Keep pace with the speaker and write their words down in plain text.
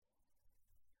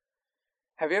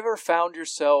Have you ever found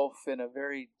yourself in a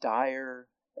very dire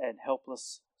and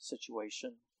helpless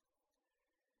situation?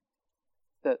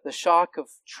 The shock of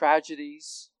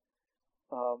tragedies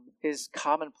is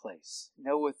commonplace.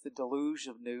 With the deluge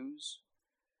of news,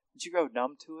 did you grow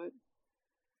numb to it?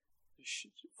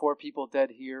 4 people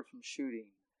dead here from shooting.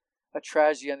 A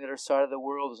tragedy on the other side of the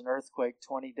world is an earthquake,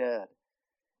 20 dead.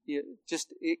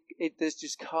 This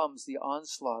just comes. The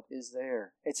onslaught is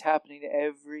there. It's happening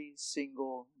every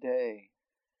single day.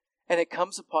 And it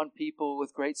comes upon people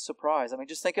with great surprise.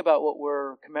 Just think about what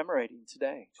we're commemorating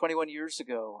today. 21 years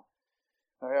ago,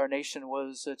 our nation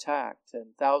was attacked and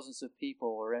thousands of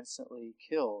people were instantly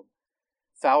killed.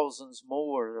 Thousands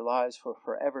more, their lives were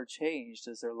forever changed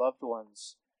as their loved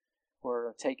ones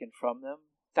were taken from them.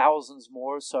 Thousands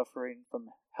more suffering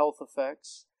from health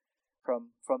effects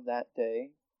from that day.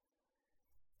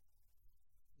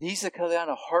 These are the kind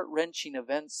of heart-wrenching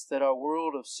events that our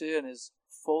world of sin is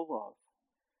full of.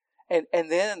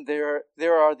 And then there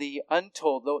are the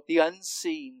untold, the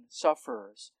unseen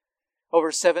sufferers.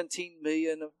 Over 17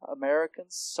 million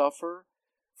Americans suffer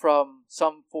from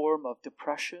some form of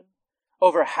depression.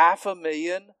 Over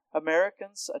 500,000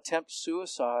 Americans attempt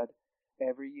suicide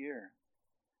every year.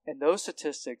 And those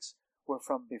statistics were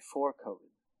from before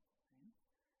COVID.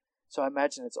 So I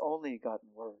imagine it's only gotten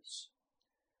worse.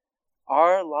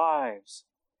 Our lives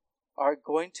are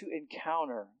going to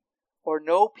encounter or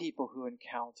know people who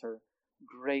encounter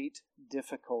great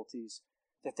difficulties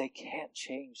that they can't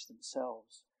change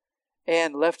themselves.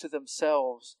 And left to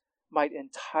themselves might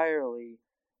entirely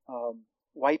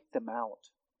wipe them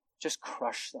out, just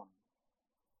crush them.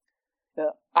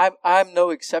 I'm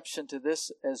no exception to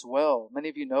this as well. Many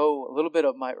of you know a little bit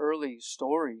of my early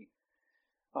story.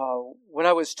 When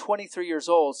I was 23 years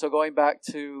old, so going back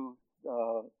to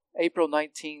April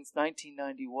 19th,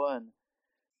 1991,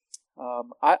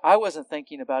 I wasn't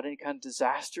thinking about any kind of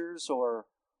disasters or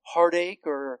heartache,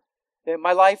 and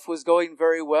my life was going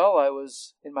very well. I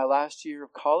was in my last year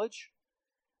of college,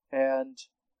 and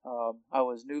I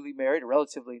was newly married, or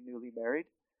relatively newly married,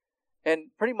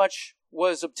 and pretty much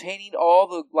was obtaining all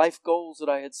the life goals that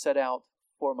I had set out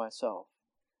for myself.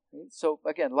 So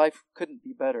again, life couldn't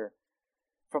be better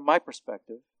from my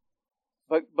perspective,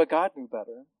 but God knew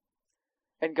better.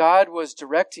 And God was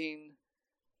directing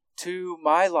to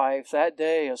my life that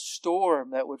day a storm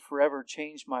that would forever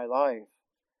change my life.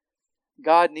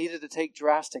 God needed to take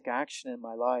drastic action in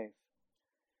my life.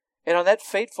 And on that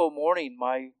fateful morning,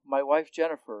 my wife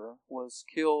Jennifer was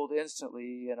killed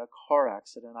instantly in a car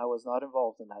accident. I was not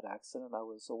involved in that accident. I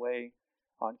was away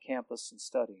on campus and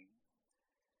studying.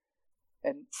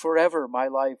 And forever my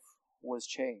life was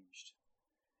changed.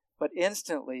 But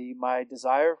instantly my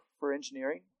desire for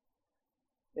engineering,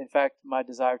 in fact my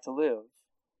desire to live,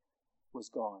 was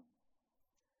gone.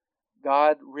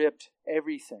 God ripped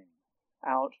everything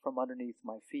out from underneath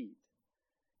my feet,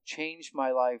 changed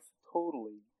my life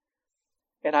totally,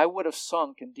 and I would have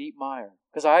sunk in deep mire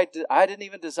because I didn't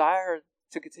even desire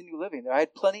to continue living there. I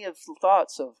had plenty of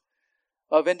thoughts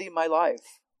of ending my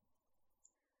life,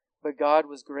 but God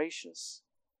was gracious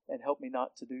and helped me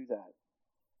not to do that.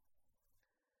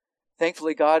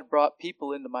 Thankfully, God brought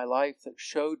people into my life that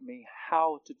showed me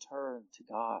how to turn to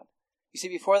God. You see,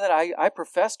 before that, I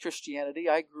professed Christianity.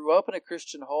 I grew up in a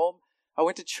Christian home. I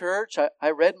went to church. I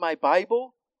read my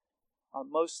Bible on a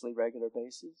mostly regular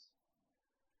basis.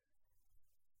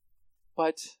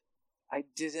 But I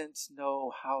didn't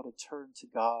know how to turn to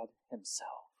God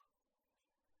Himself.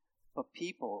 But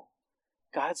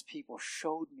God's people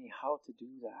showed me how to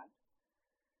do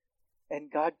that. And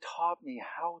God taught me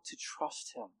how to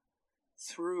trust Him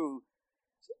through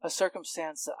a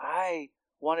circumstance that I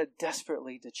wanted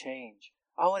desperately to change.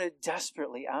 I wanted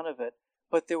desperately out of it,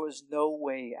 but there was no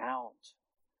way out.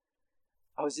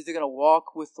 I was either going to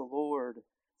walk with the Lord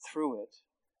through it,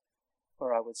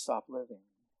 or I would stop living.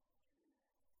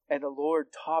 And the Lord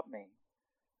taught me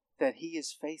that He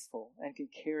is faithful and can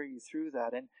carry you through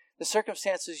that. And the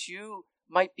circumstances you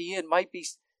might be in might be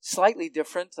slightly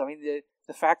different.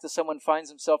 The fact that someone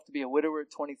finds himself to be a widower at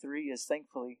 23 is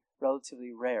thankfully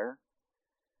relatively rare.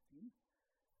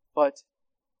 But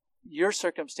your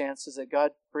circumstances that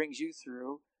God brings you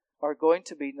through are going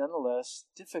to be nonetheless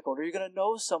difficult. Or you're going to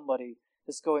know somebody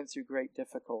that's going through great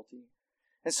difficulty.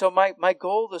 And so my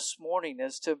goal this morning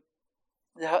is to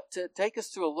take us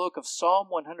through a look of Psalm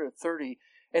 130.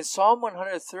 And Psalm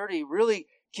 130 really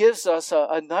gives us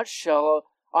a nutshell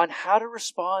on how to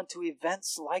respond to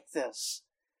events like this.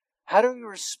 How do we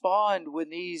respond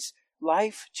when these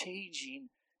life-changing,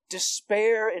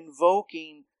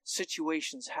 despair-invoking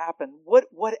situations happen,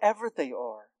 whatever they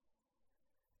are?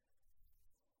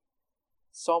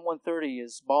 Psalm 130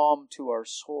 is balm to our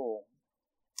soul.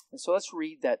 And so let's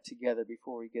read that together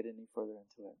before we get any further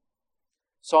into it.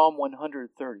 Psalm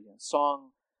 130, a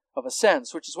song of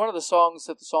ascents, which is one of the songs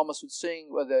that the psalmist would sing,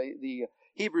 or the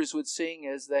Hebrews would sing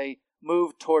as they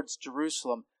moved towards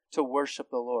Jerusalem to worship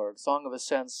the Lord. Song of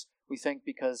ascents, we think,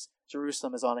 because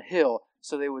Jerusalem is on a hill,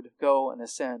 so they would go and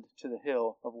ascend to the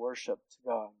hill of worship to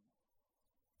God.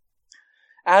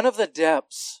 Out of the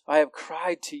depths I have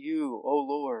cried to you, O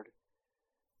Lord.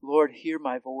 Lord, hear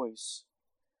my voice.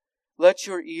 Let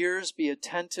your ears be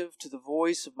attentive to the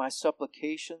voice of my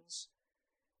supplications.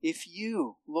 If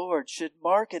you, Lord, should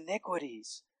mark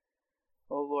iniquities,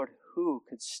 O Lord, who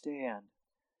could stand?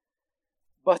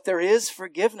 But there is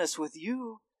forgiveness with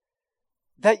you,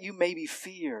 that you may be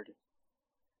feared.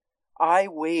 I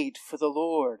wait for the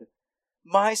Lord.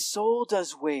 My soul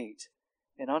does wait,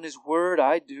 and on his word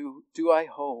do I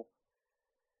hope.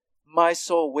 My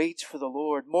soul waits for the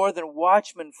Lord, more than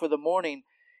watchmen for the morning.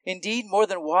 Indeed, more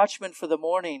than watchmen for the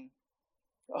morning.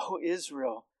 O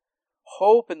Israel,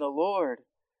 hope in the Lord.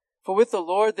 For with the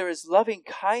Lord there is loving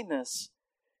kindness,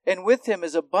 and with him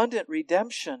is abundant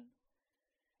redemption.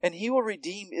 And he will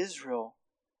redeem Israel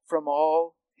from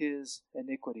all his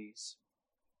iniquities.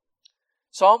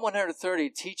 Psalm 130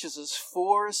 teaches us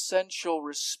 4 essential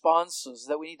responses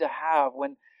that we need to have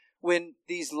when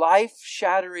these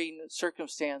life-shattering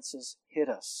circumstances hit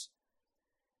us.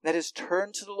 That is,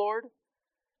 turn to the Lord,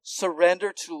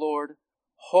 surrender to the Lord,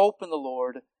 hope in the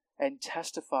Lord, and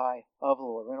testify of the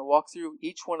Lord. We're going to walk through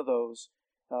each one of those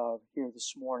here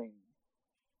this morning.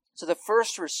 So the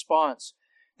first response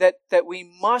that we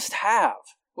must have,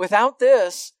 without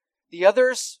this, the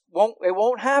others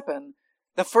won't happen.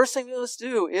 The first thing we must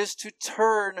do is to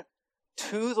turn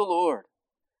to the Lord.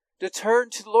 To turn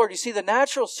to the Lord. You see, the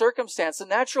natural circumstance, the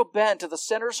natural bent of the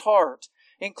sinner's heart,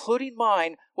 including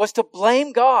mine, was to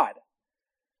blame God.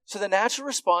 So the natural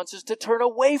response is to turn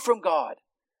away from God.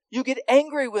 You get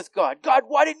angry with God. God,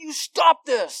 why didn't you stop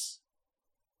this?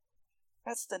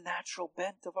 That's the natural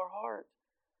bent of our heart.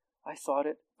 If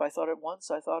I thought it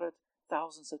once, I thought it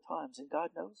thousands of times, and God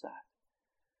knows that.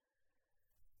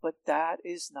 But that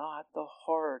is not the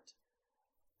heart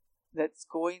that's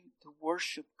going to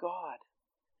worship God.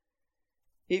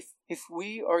 If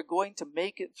we are going to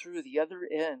make it through the other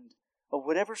end of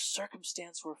whatever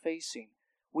circumstance we're facing,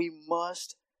 we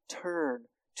must turn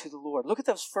to the Lord. Look at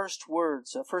those first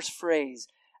words, first phrase,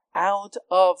 out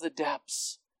of the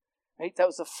depths. Right? That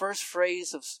was the first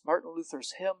phrase of Martin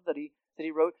Luther's hymn that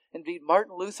he wrote. Indeed,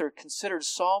 Martin Luther considered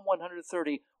Psalm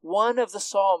 130 one of the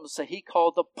psalms that he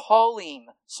called the Pauline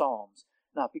Psalms.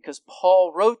 Not because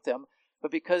Paul wrote them, but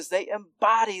because they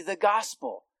embody the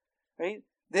gospel. Right?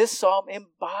 This psalm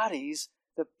embodies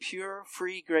the pure,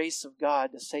 free grace of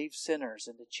God to save sinners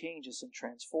and to change us and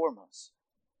transform us.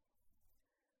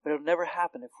 But it'll never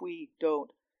happen if we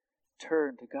don't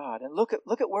turn to God. And look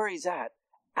at where he's at,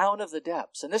 out of the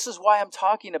depths. And this is why I'm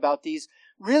talking about these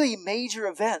really major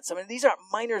events. I mean, these aren't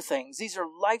minor things. These are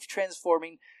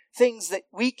life-transforming things that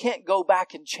we can't go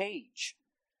back and change.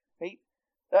 Right?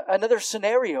 Another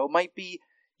scenario might be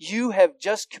you have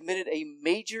just committed a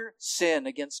major sin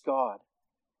against God.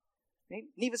 Right?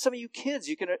 And even some of you kids,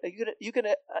 you can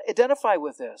identify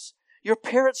with this. Your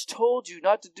parents told you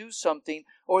not to do something,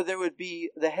 or there would be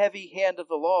the heavy hand of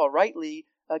the law rightly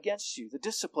against you, the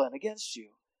discipline against you.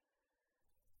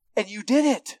 And you did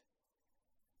it.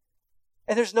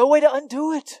 And there's no way to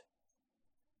undo it.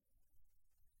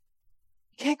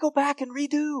 You can't go back and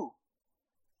redo.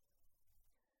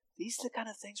 These are the kind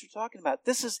of things we're talking about.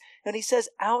 And he says,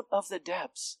 out of the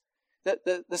depths.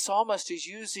 The psalmist is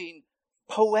using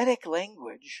poetic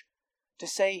language to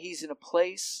say he's in a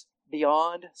place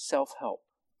beyond self-help.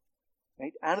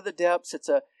 Right? Out of the depths,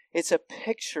 it's a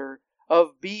picture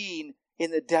of being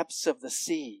in the depths of the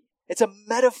sea. It's a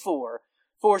metaphor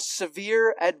for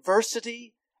severe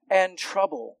adversity and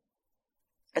trouble.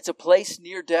 It's a place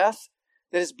near death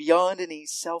that is beyond any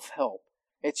self-help.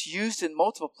 It's used in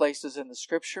multiple places in the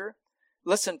Scripture.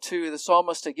 Listen to the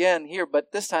psalmist again here,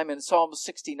 but this time in Psalm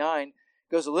 69,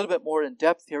 goes a little bit more in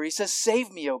depth here. He says,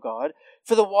 "Save me, O God,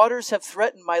 for the waters have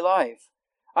threatened my life.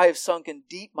 I have sunk in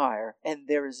deep mire, and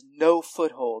there is no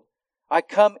foothold. I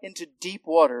come into deep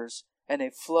waters, and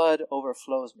a flood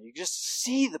overflows me." You just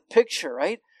see the picture,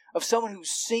 right, of someone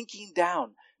who's sinking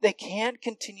down. They can't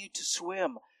continue to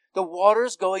swim. The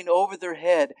water's going over their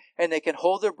head, and they can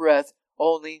hold their breath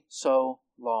only so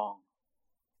long.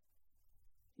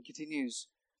 He continues,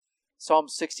 Psalm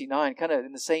 69, kind of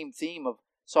in the same theme of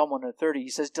Psalm 130. He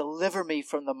says, "Deliver me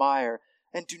from the mire,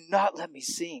 and do not let me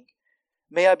sink.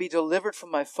 May I be delivered from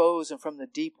my foes and from the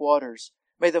deep waters.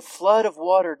 May the flood of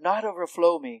water not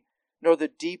overflow me. nor the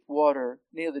deep water,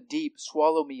 near the deep,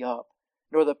 swallow me up,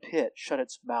 nor the pit shut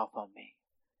its mouth on me.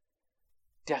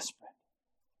 Desperate.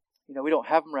 We don't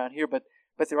have them around here, but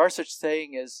there are such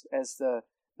thing as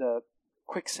the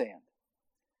quicksand.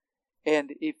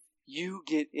 And if you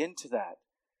get into that,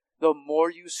 the more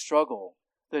you struggle,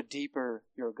 the deeper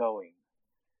you're going.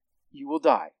 You will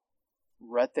die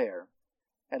right there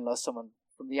unless someone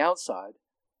from the outside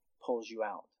pulls you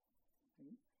out.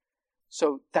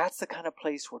 So that's the kind of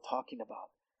place we're talking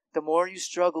about. The more you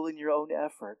struggle in your own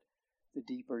effort, the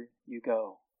deeper you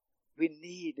go. We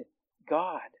need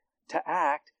God to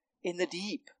act in the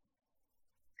deep.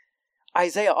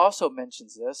 Isaiah also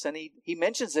mentions this, and he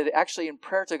mentions it actually in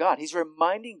prayer to God. He's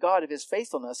reminding God of His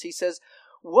faithfulness. He says,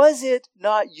 "Was it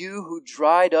not you who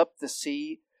dried up the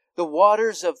sea, the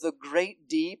waters of the great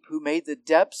deep, who made the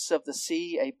depths of the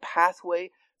sea a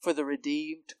pathway for the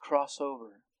redeemed to cross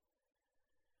over?"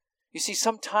 You see,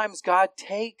 sometimes God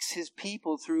takes His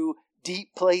people through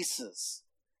deep places.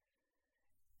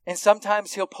 And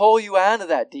sometimes He'll pull you out of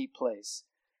that deep place.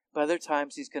 But other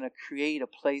times He's going to create a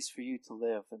place for you to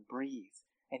live and breathe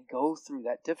and go through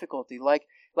that difficulty like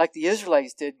the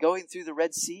Israelites did going through the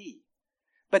Red Sea.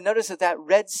 But notice that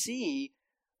Red Sea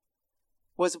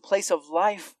was a place of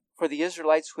life for the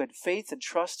Israelites who had faith and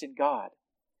trust in God.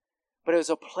 But it was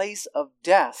a place of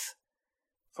death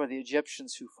for the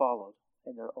Egyptians who followed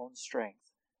in their own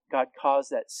strength. God caused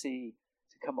that sea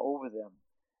to come over them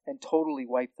and totally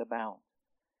wipe them out.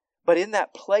 But in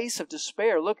that place of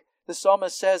despair, look, the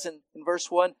psalmist says in verse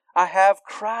 1, "I have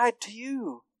cried to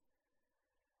you."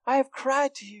 I have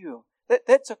cried to you.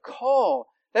 That's a call.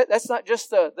 That's not just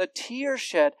the tear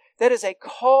shed. That is a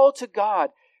call to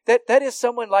God. That is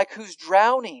someone like who's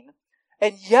drowning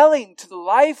and yelling to the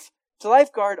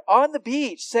lifeguard on the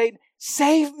beach saying,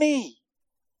 "Save me."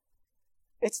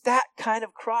 It's that kind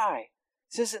of cry.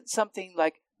 This isn't something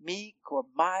like meek or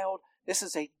mild. This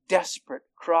is a desperate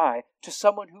cry to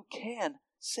someone who can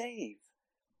save.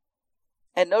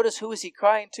 And notice who is he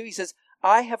crying to? He says,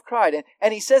 "I have cried."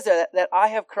 And he says that "I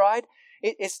have cried."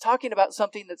 It's talking about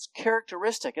something that's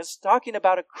characteristic. It's talking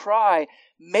about a cry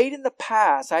made in the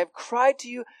past. I have cried to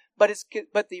you,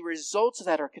 but the results of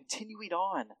that are continuing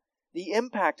on. The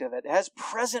impact of it has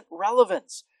present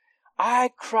relevance. I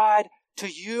cried to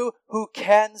you who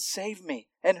can save me.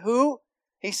 And who?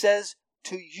 He says,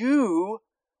 "To you,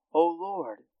 O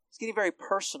Lord." It's getting very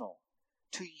personal.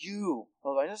 To you,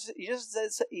 O Lord.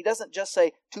 He doesn't just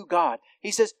say to God.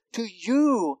 He says, "To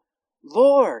you,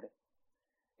 Lord."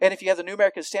 And if you have the New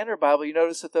American Standard Bible, you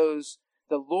notice that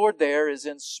the Lord there is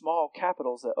in small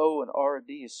capitals. The O and R and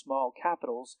D is small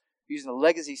capitals. Using the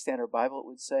Legacy Standard Bible, it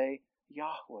would say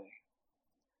Yahweh.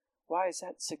 Why is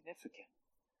that significant?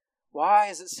 Why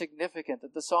is it significant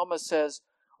that the psalmist says,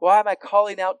 "Why am I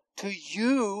calling out to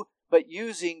you," but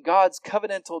using God's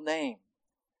covenantal name?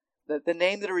 The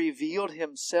name that revealed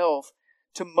Himself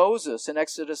to Moses in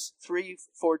Exodus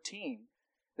 3:14.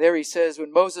 There he says,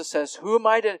 when Moses says, who am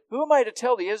I to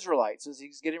tell the Israelites as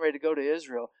he's getting ready to go to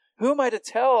Israel? Who am I to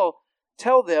tell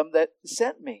them that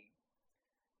sent me?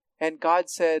 And God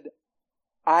said,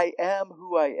 "I am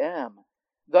who I am.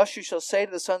 Thus you shall say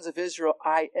to the sons of Israel,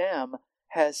 I am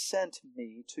has sent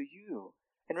me to you."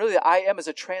 And really, I am is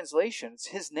a translation. It's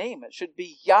His name. It should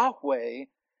be Yahweh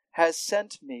has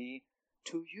sent me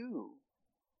to you.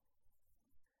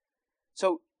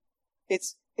 So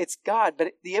it's God,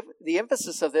 but the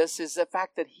emphasis of this is the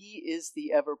fact that He is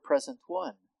the ever-present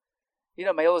one.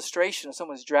 My illustration of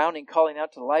someone's drowning, calling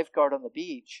out to the lifeguard on the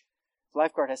beach. The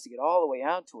lifeguard has to get all the way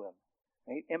out to him.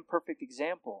 Right? Imperfect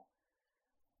example.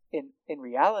 In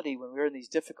reality, when we're in these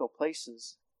difficult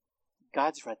places,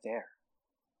 God's right there.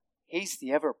 He's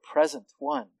the ever-present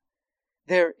one.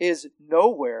 There is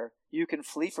nowhere you can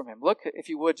flee from Him. Look, if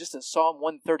you would, just at Psalm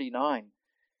 139.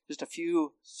 Just a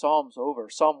few Psalms over.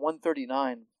 Psalm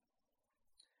 139.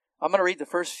 I'm going to read the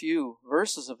first few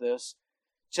verses of this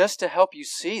just to help you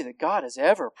see that God is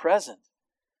ever present.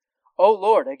 "O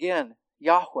Lord," again,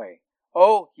 Yahweh.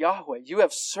 "O Yahweh, you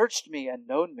have searched me and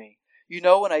known me. You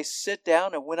know when I sit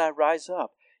down and when I rise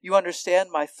up. You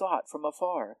understand my thought from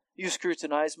afar. You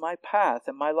scrutinize my path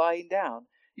and my lying down.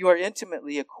 You are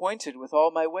intimately acquainted with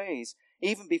all my ways,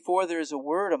 even before there is a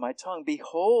word on my tongue.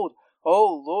 Behold, O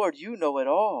Lord, you know it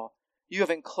all. You have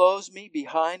enclosed me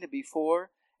behind and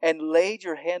before, and laid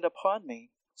your hand upon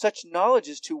me. Such knowledge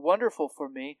is too wonderful for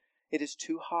me. It is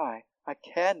too high. I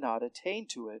cannot attain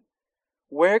to it.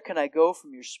 Where can I go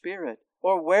from your spirit?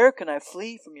 Or where can I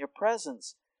flee from your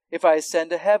presence? If I ascend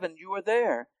to heaven, you are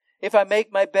there. If I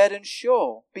make my bed in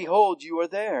Sheol, behold, you are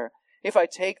there. If I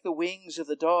take the wings of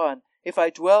the dawn, if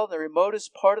I dwell in the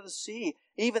remotest part of the sea,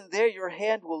 even there your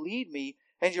hand will lead me,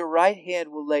 and your right hand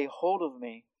will lay hold of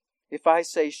me. If I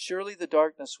say, surely the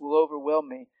darkness will overwhelm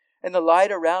me, and the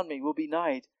light around me will be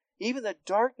night, even the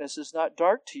darkness is not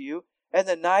dark to you, and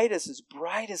the night is as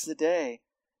bright as the day.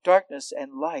 Darkness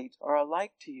and light are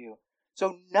alike to you.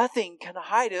 So nothing can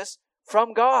hide us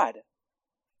from God.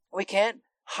 We can't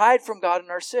hide from God in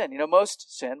our sin.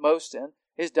 Most sin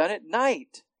is done at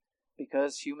night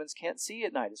because humans can't see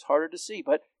at night. It's harder to see.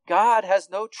 But God has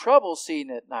no trouble seeing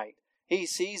at night. He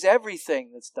sees everything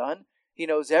that's done. He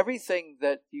knows everything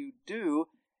that you do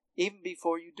even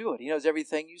before you do it. He knows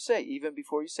everything you say even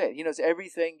before you say it. He knows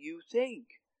everything you think.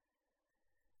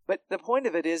 But the point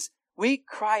of it is, we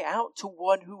cry out to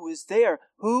one who is there,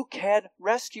 who can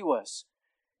rescue us.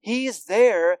 He is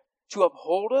there to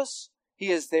uphold us. He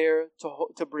is there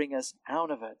to bring us out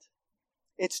of it.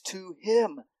 It's to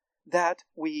Him that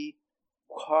we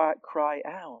cry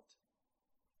out.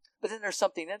 But then there's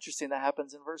something interesting that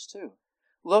happens in verse 2.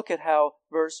 Look at how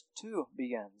verse 2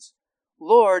 begins.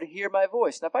 Lord, hear my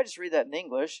voice. Now if I just read that in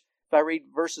English, if I read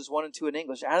verses 1 and 2 in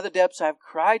English, out of the depths I have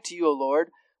cried to you, O Lord.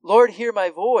 Lord, hear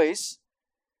my voice.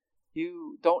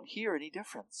 You don't hear any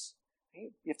difference.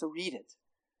 You have to read it.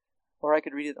 Or I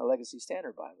could read it in the Legacy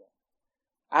Standard Bible.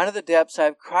 Out of the depths I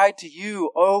have cried to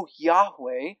you, O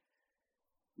Yahweh.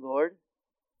 Lord,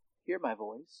 hear my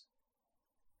voice.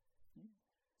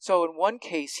 So in one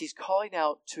case, he's calling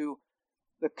out to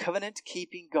the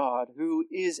covenant-keeping God who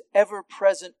is ever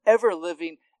present, ever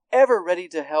living, ever ready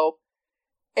to help.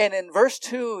 And in verse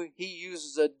 2, he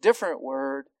uses a different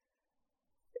word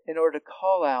in order to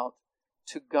call out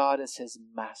to God as his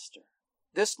master.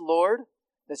 This Lord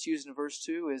that's used in verse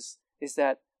 2 is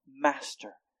that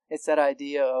master. It's that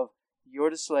idea of you're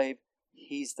the slave,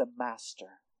 he's the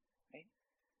master. Right?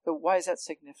 So why is that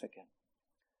significant?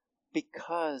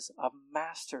 Because a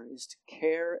master is to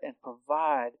care and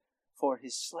provide for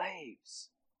his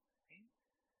slaves. Right?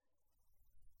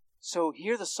 So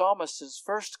here the psalmist is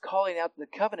first calling out the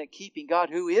covenant-keeping God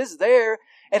who is there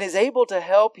and is able to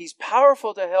help. He's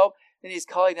powerful to help. And he's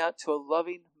calling out to a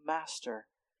loving master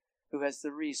who has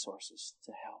the resources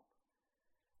to help,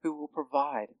 who will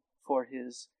provide for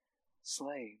his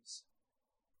slaves.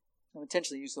 I'm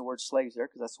intentionally use the word slaves there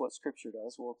because that's what Scripture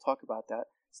does. We'll talk about that.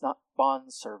 It's not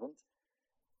bondservant.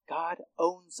 God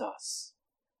owns us.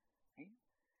 Right?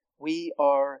 We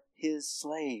are his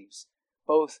slaves,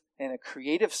 both in a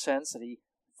creative sense that he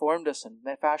formed us and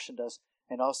fashioned us,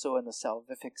 and also in the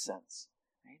salvific sense.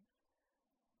 Right?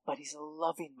 But he's a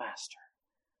loving master.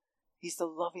 He's the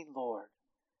loving Lord.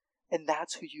 And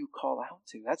that's who you call out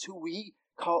to. That's who we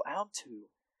call out to.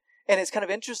 And it's kind of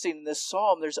interesting in this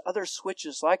psalm, there's other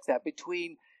switches like that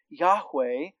between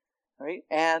Yahweh, right,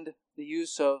 and the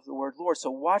use of the word Lord. So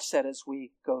watch that as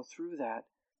we go through that.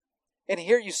 And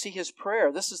here you see his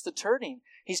prayer. This is the turning.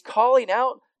 He's calling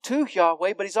out to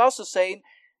Yahweh, but he's also saying,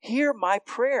 hear my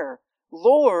prayer.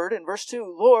 Lord, in verse 2,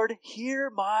 Lord, hear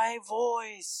my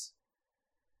voice.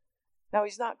 Now,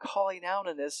 he's not calling out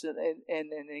in this in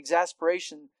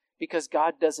exasperation because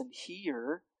God doesn't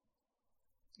hear.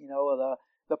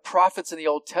 The prophets in the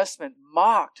Old Testament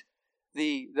mocked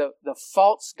the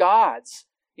false gods.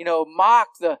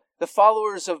 Mocked the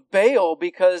followers of Baal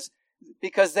because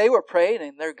they were praying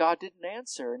and their God didn't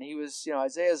answer. And he was,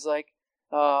 Isaiah's like,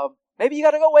 maybe you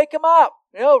got to go wake him up.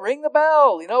 Ring the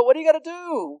bell. What do you got to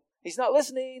do? He's not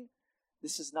listening.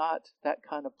 This is not that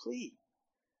kind of plea.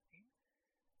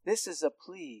 This is a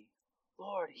plea.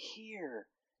 Lord, hear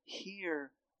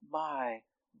my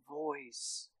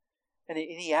voice. And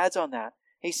he adds on that.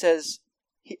 He says,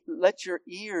 let your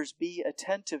ears be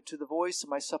attentive to the voice of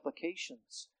my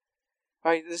supplications.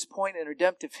 All right, at this point in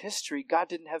redemptive history, God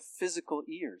didn't have physical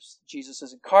ears. Jesus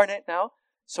is incarnate now,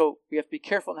 so we have to be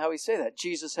careful in how we say that.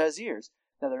 Jesus has ears.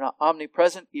 Now, they're not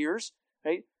omnipresent ears,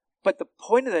 right? But the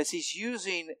point of this, he's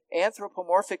using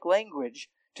anthropomorphic language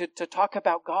to talk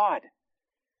about God.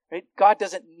 Right? God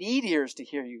doesn't need ears to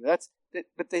hear you.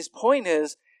 But his point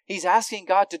is, he's asking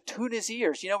God to tune his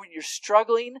ears. When you're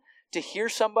struggling to hear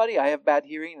somebody, I have bad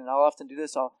hearing, and I'll often do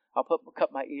this. I'll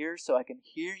cut my ears so I can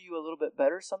hear you a little bit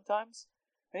better sometimes.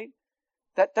 Right?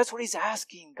 That's what he's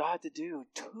asking God to do.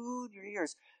 Tune your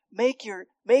ears. Make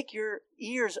your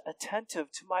ears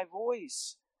attentive to my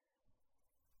voice.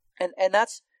 And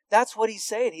that's what he's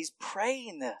saying. He's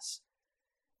praying this.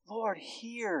 Lord,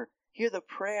 hear the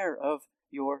prayer of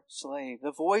your slave.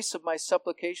 The voice of my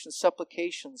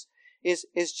supplications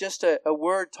is just a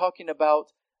word talking about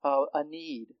a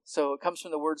need. So it comes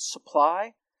from the word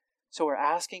supply. So we're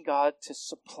asking God to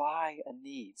supply a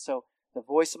need. So the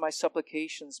voice of my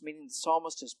supplications, meaning the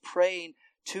psalmist is praying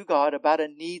to God about a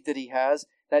need that he has.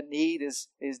 That need is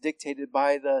dictated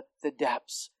by the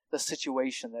depths, the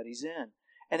situation that he's in.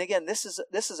 And again, this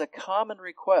is a common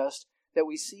request that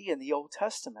we see in the Old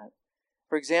Testament.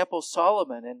 For example,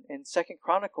 Solomon in 2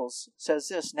 Chronicles says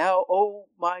this, "Now, O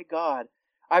my God,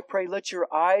 I pray let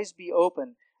your eyes be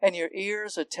open and your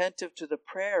ears attentive to the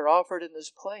prayer offered in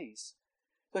this place."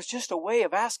 So it's just a way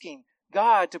of asking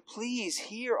God to please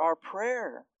hear our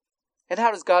prayer. And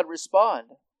how does God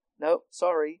respond? No,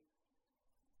 sorry.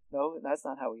 No, that's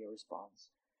not how He responds.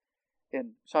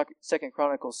 In 2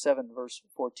 Chronicles 7, verse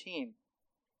 14,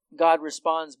 God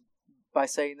responds by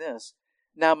saying this,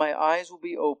 "Now my eyes will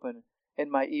be open and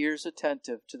my ears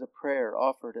attentive to the prayer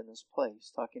offered in this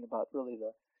place," talking about really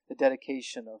the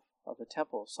dedication of the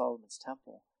temple, Solomon's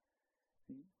temple.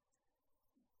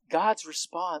 God's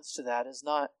response to that is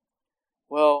not,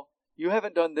 "Well, you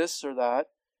haven't done this or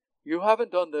that. You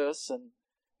haven't done this." And,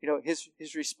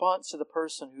 his response to the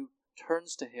person who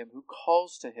turns to Him, who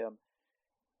calls to Him,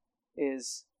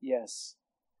 is, "Yes,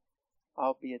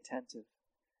 I'll be attentive."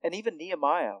 And even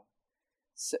Nehemiah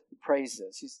prays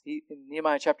this. In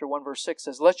Nehemiah chapter 1, verse 6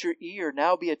 says, "Let your ear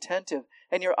now be attentive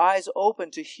and your eyes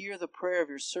open to hear the prayer of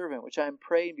your servant, which I am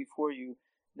praying before you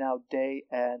now day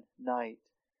and night."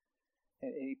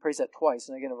 And he prays that twice.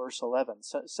 And again in verse 11,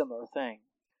 similar thing.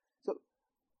 So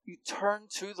you turn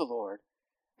to the Lord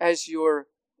as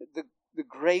the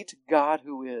great God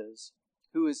who is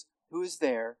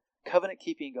there,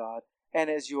 covenant-keeping God, and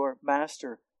as your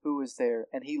Master who is there,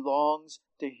 and He longs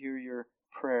to hear your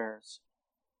prayers.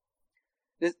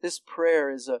 This prayer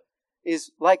is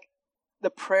like the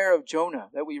prayer of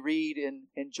Jonah that we read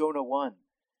in Jonah 1.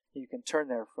 You can turn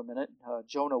there for a minute.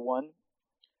 Jonah 1,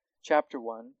 chapter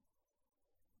 1.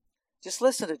 Just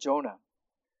listen to Jonah.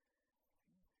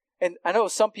 And I know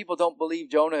some people don't believe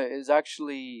Jonah is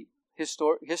actually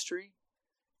history,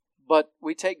 but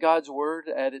we take God's word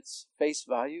at its face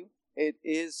value. It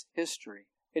is history.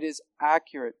 It is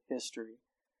accurate history.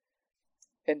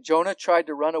 And Jonah tried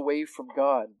to run away from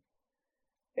God,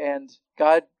 and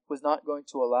God was not going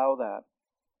to allow that.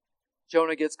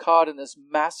 Jonah gets caught in this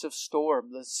massive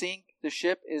storm. The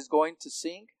ship is going to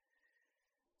sink.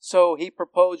 So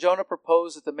Jonah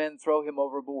proposed that the men throw him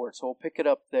overboard. So we'll pick it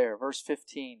up there, verse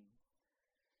 15.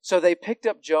 "So they picked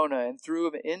up Jonah and threw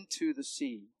him into the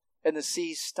sea, and the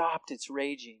sea stopped its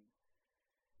raging.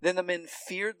 Then the men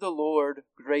feared the Lord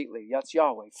greatly." That's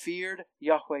Yahweh. Feared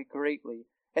Yahweh greatly.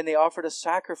 "And they offered a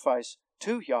sacrifice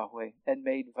to Yahweh and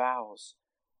made vows."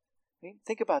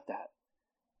 Think about that.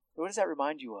 What does that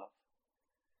remind you of?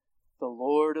 The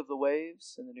Lord of the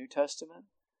waves in the New Testament,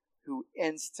 who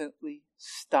instantly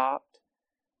stopped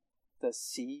the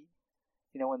sea.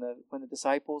 When the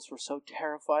disciples were so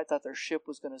terrified, thought their ship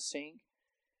was going to sink,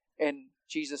 and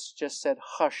Jesus just said,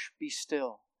 "Hush, be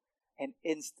still." And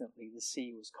instantly the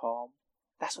sea was calm.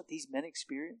 That's what these men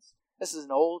experienced. This is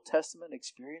an Old Testament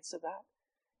experience of that.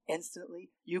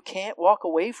 Instantly. You can't walk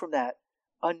away from that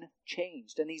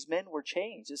unchanged. And these men were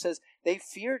changed. It says they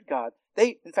feared God.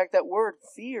 In fact, that word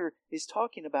fear is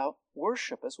talking about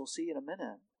worship, as we'll see in a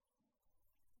minute.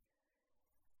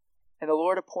 "And the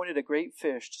Lord appointed a great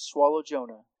fish to swallow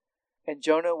Jonah. And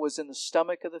Jonah was in the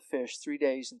stomach of the fish 3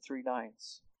 days and 3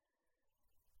 nights.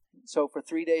 So for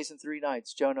 3 days and 3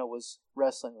 nights, Jonah was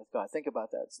wrestling with God. Think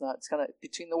about that. It's kind of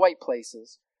between the white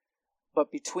places. But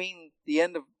between the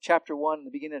end of chapter 1 and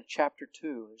the beginning of chapter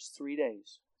 2, there's 3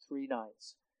 days, 3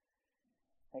 nights.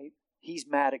 Right? He's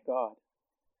mad at God.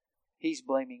 He's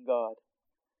blaming God.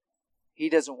 He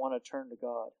doesn't want to turn to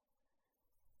God.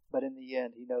 But in the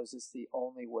end, he knows it's the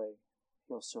only way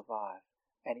he'll survive.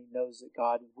 And he knows that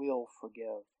God will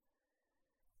forgive.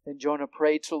 Then Jonah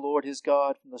prayed to the Lord his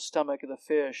God from the stomach of the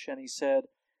fish, and he said,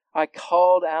 "I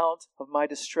called out of my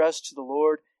distress to the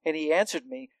Lord, and he answered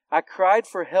me. I cried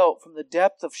for help from the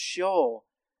depth of Sheol."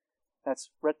 That's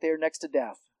right there next to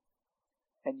death.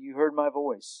 "And you heard my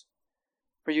voice.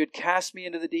 For you had cast me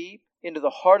into the deep, into the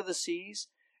heart of the seas,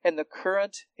 and the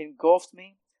current engulfed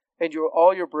me, and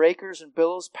all your breakers and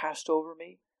billows passed over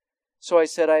me. So I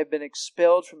said, I have been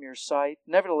expelled from your sight.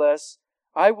 Nevertheless,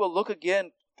 I will look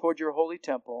again toward your holy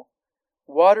temple.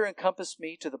 Water encompassed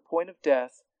me to the point of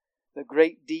death. The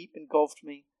great deep engulfed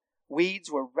me.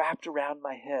 Weeds were wrapped around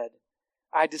my head.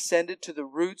 I descended to the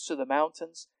roots of the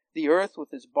mountains. The earth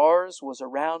with its bars was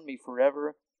around me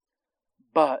forever.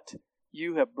 But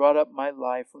you have brought up my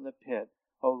life from the pit,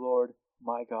 O Lord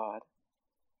my God."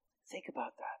 Think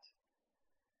about that.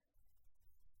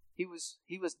 He was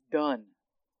done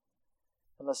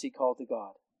unless he called to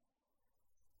God.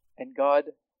 And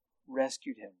God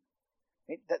rescued him.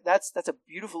 That's a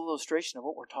beautiful illustration of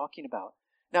what we're talking about.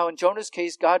 Now, in Jonah's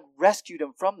case, God rescued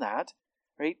him from that,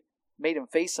 right? Made him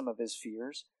face some of his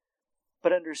fears.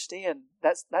 But understand,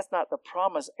 that's not the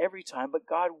promise every time, but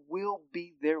God will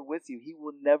be there with you. He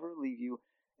will never leave you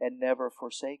and never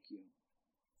forsake you.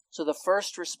 So the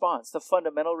first response, the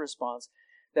fundamental response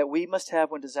that we must have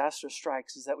when disaster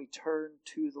strikes is that we turn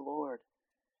to the Lord.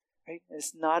 Right?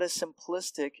 It's not a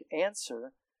simplistic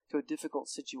answer to a difficult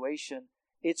situation.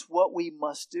 It's what we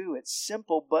must do. It's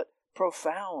simple but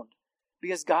profound,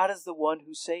 because God is the one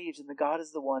who saves and God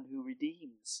is the one who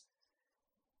redeems.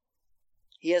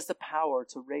 He has the power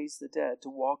to raise the dead, to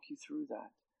walk you through that.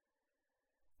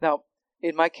 Now,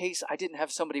 in my case, I didn't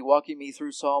have somebody walking me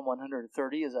through Psalm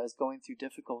 130 as I was going through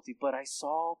difficulty, but I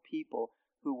saw people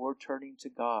who were turning to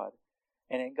God.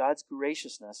 And in God's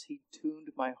graciousness, He tuned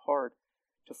my heart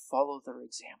to follow their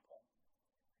example.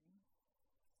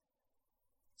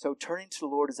 So turning to the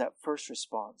Lord is that first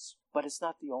response, but it's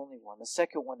not the only one. The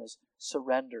second one is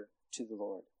surrender to the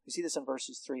Lord. You see this in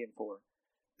verses 3 and 4.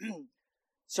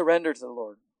 Surrender to the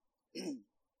Lord.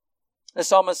 The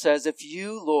psalmist says, if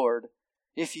you, Lord,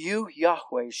 if you,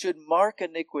 Yahweh, should mark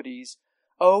iniquities,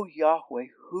 O Yahweh,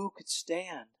 who could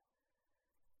stand?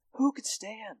 Who could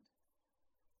stand?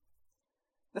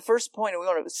 The first point we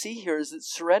want to see here is that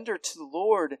surrender to the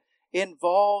Lord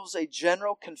involves a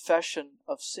general confession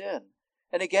of sin.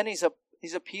 And again,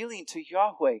 he's appealing to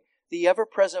Yahweh, the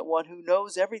ever-present one who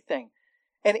knows everything.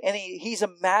 And he's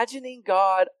imagining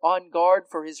God on guard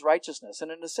for His righteousness.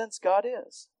 And in a sense, God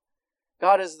is.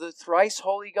 God is the thrice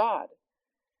holy God.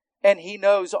 And He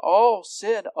knows all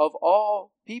sin of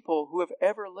all people who have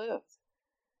ever lived.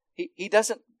 He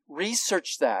doesn't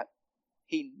research that.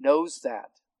 He knows that.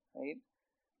 Right?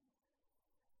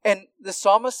 And the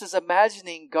psalmist is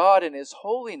imagining God in His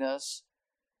holiness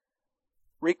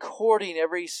recording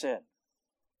every sin.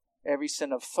 Every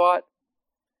sin of thought,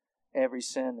 every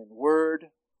sin in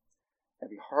word,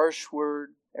 every harsh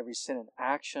word, every sin in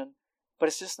action. But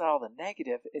it's just not all the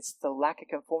negative. It's the lack of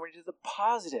conformity to the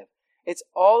positive. It's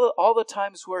all the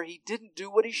times where he didn't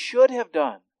do what he should have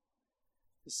done.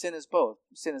 The sin is both.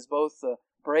 Sin is both the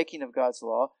breaking of God's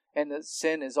law, and the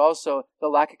sin is also the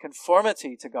lack of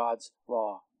conformity to God's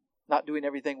law. Not doing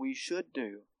everything we should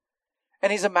do.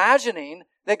 And he's imagining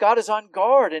that God is on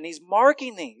guard, and He's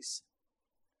marking these.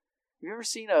 Have you ever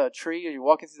seen a tree, or you're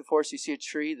walking through the forest, you see a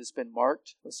tree that's been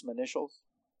marked with some initials?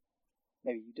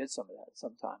 Maybe you did some of that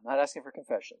sometime. Not asking for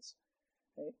confessions.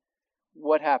 Okay?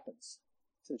 What happens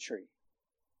to the tree?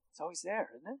 It's always there,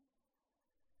 isn't it?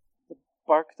 The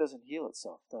bark doesn't heal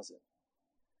itself, does it?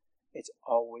 It's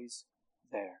always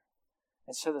there.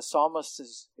 And so the psalmist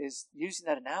is using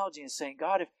that analogy and saying,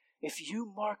 God, if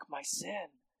you mark my sin,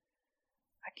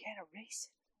 I can't erase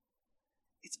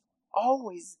it. It's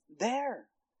always there,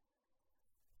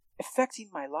 affecting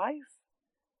my life,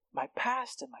 my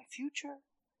past, and my future.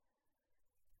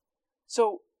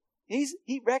 So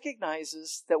he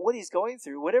recognizes that what he's going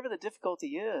through, whatever the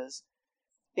difficulty is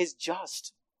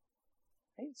just.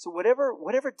 Right? So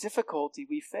whatever difficulty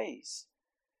we face,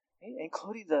 right,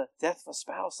 including the death of a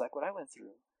spouse like what I went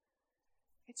through,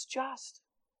 it's just.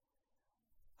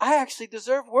 I actually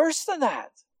deserve worse than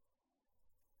that.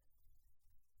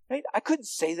 Right? I couldn't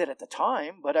say that at the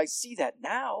time, but I see that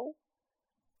now.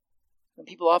 And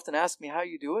people often ask me, how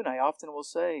you doing? I often will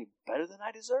say, better than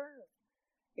I deserve.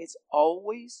 It's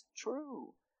always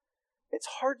true. It's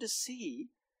hard to see.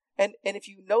 And if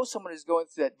you know someone who's going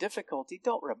through that difficulty,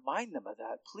 don't remind them of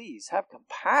that. Please, have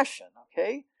compassion,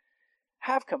 okay?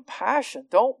 Have compassion.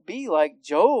 Don't be like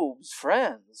Job's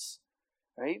friends,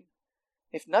 right?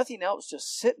 If nothing else,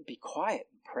 just sit and be quiet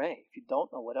and pray. If you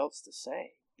don't know what else to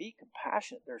say, be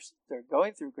compassionate. They're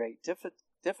going through great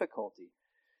difficulty.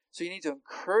 So you need to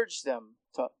encourage them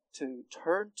to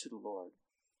turn to the Lord.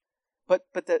 But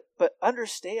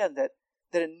understand that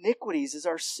iniquities is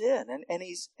our sin, and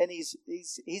he's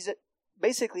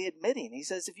basically admitting. He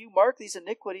says, if you mark these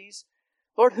iniquities,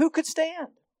 Lord, who could stand?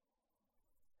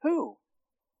 Who?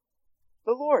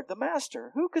 The Lord, the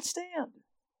Master. Who could stand?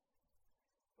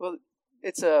 Well,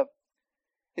 it's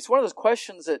one of those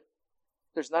questions that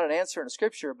there's not an answer in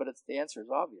Scripture, but the answer is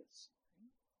obvious.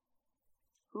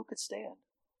 Who could stand?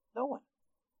 No one.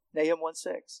 Nahum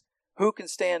 1:6. Who can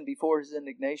stand before His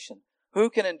indignation? Who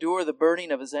can endure the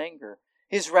burning of His anger?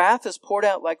 His wrath is poured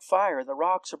out like fire, and the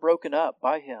rocks are broken up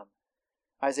by Him.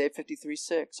 Isaiah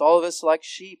 53:6. All of us like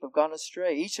sheep have gone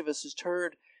astray. Each of us has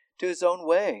turned to his own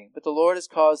way, but the Lord has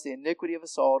caused the iniquity of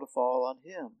us all to fall on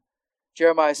Him.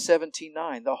 Jeremiah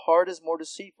 17:9. The heart is more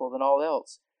deceitful than all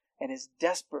else, and is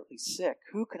desperately sick.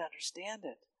 Who can understand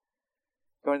it?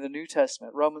 Going to the New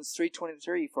Testament, Romans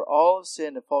 3:23. For all have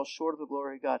sinned and fall short of the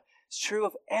glory of God. It's true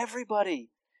of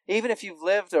everybody. Even if you've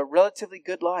lived a relatively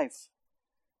good life,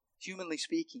 humanly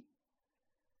speaking.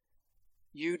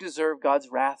 You deserve God's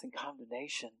wrath and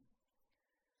condemnation.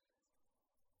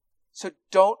 So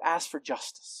don't ask for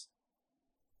justice.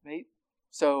 Right?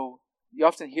 So you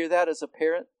often hear that as a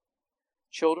parent.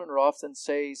 Children will often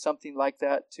say something like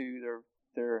that to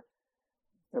their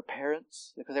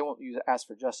parents because they won't ask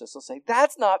for justice. They'll say,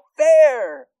 "That's not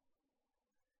fair."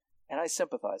 And I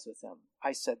sympathize with them.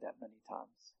 I said that many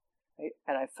times. Right?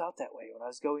 And I felt that way when I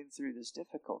was going through this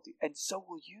difficulty. And so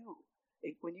will you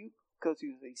when you go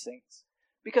through these things.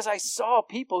 Because I saw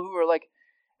people who were like,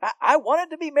 I wanted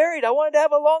to be married. I wanted to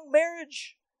have a long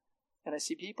marriage. And I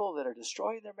see people that are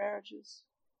destroying their marriages.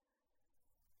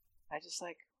 I just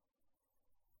like,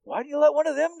 why do you let one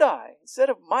of them die instead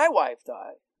of my wife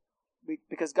die?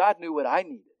 Because God knew what I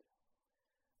needed.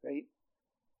 Right?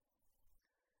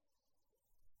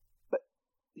 But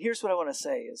here's what I want to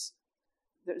say is,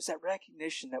 there's that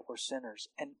recognition that we're sinners.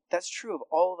 And that's true of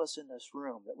all of us in this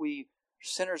room, that we are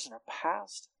sinners in our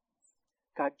past.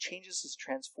 God changes us,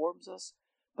 transforms us.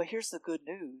 But here's the good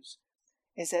news,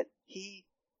 is that He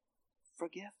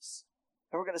forgives.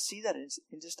 And we're going to see that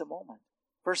in just a moment.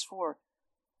 Verse 4,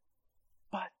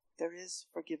 but there is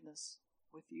forgiveness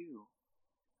with you.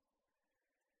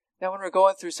 Now when we're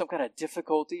going through some kind of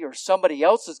difficulty, or somebody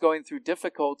else is going through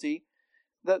difficulty,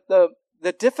 the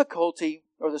difficulty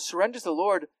or the surrender to the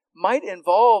Lord might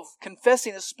involve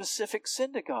confessing a specific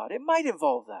sin to God. It might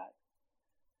involve that.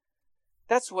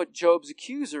 That's what Job's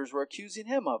accusers were accusing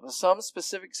him of some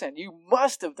specific sin. You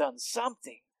must have done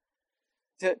something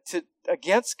to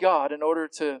against God in order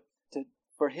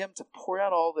for Him to pour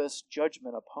out all this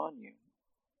judgment upon you.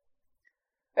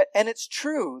 And it's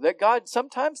true that God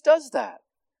sometimes does that.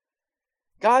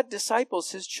 God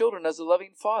disciples His children as a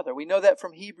loving Father. We know that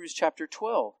from Hebrews chapter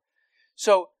 12.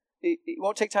 So it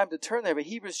won't take time to turn there, but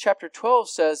Hebrews chapter 12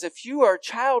 says, if you are a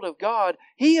child of God,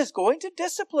 He is going to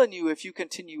discipline you if you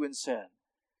continue in sin.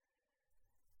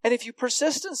 And if you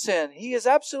persist in sin, He is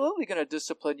absolutely going to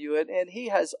discipline you, and He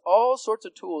has all sorts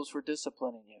of tools for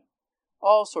disciplining you.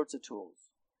 All sorts of tools.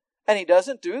 And He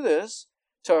doesn't do this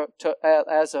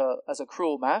as a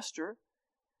cruel master.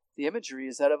 The imagery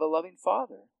is that of a loving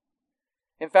Father.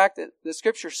 In fact, the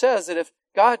Scripture says that if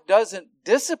God doesn't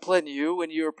discipline you when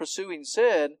you're pursuing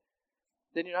sin,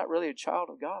 then you're not really a child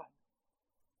of God.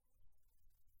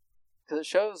 Because it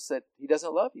shows that He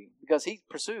doesn't love you. Because He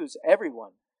pursues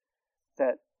everyone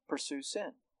that pursues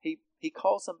sin. He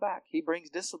calls them back. He brings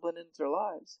discipline into their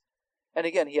lives. And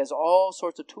again, He has all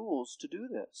sorts of tools to do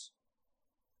this.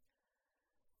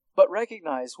 But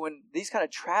recognize when these kind of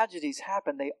tragedies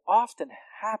happen, they often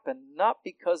happen not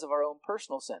because of our own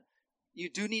personal sin. You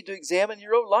do need to examine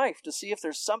your own life to see if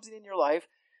there's something in your life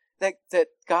that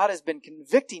God has been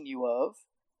convicting you of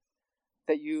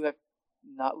that you have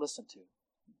not listened to.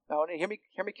 Now, hear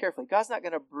me carefully. God's not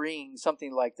going to bring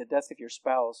something like the death of your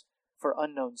spouse for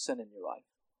unknown sin in your life,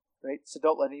 right? So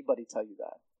don't let anybody tell you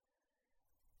that.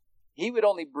 He would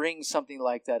only bring something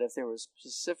like that if there was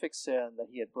specific sin that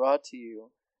He had brought to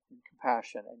you in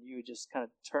compassion and you would just kind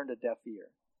of turned a deaf ear.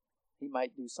 He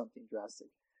might do something drastic.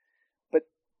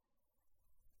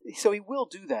 So He will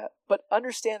do that. But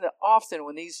understand that often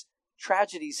when these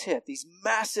tragedies hit, these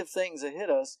massive things that hit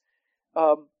us,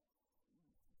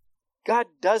 God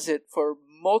does it for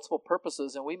multiple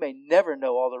purposes, and we may never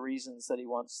know all the reasons that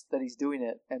He's doing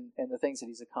it and the things that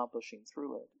He's accomplishing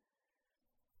through it.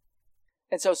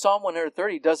 And so Psalm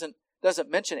 130 doesn't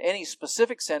mention any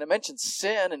specific sin. It mentions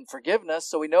sin and forgiveness,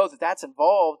 so we know that that's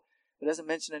involved. It doesn't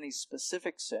mention any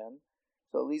specific sin.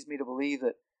 So it leads me to believe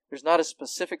that there's not a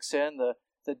specific sin.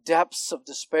 The depths of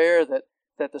despair that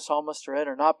the psalmist are in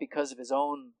are not because of his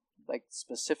own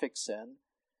specific sin,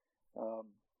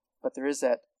 but there is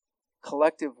that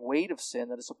collective weight of sin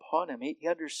that is upon him. He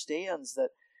understands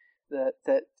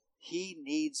that he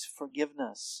needs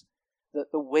forgiveness.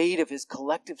 The weight of his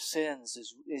collective sins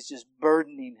is just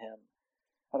burdening him.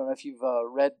 I don't know if you've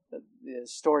read the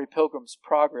story Pilgrim's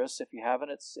Progress. If you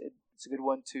haven't, it's a good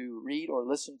one to read or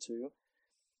listen to,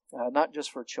 not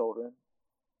just for children.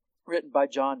 Written by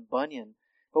John Bunyan.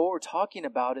 But what we're talking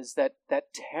about is that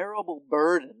terrible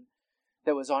burden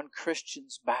that was on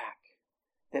Christian's back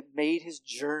that made his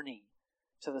journey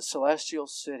to the celestial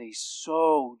city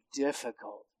so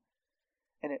difficult.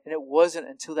 And it wasn't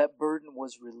until that burden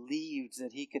was relieved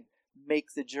that he could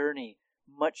make the journey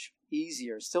much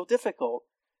easier. Still difficult,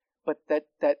 but that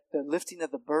the lifting of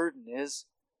the burden is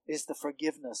the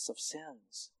forgiveness of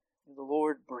sins that the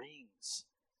Lord brings.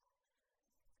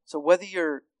 So whether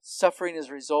you're suffering as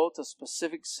a result of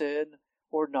specific sin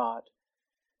or not,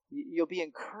 you'll be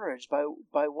encouraged by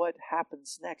what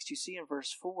happens next. You see in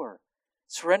verse 4,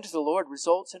 surrender to the Lord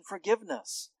results in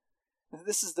forgiveness.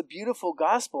 This is the beautiful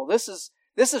gospel. This is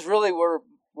This is really where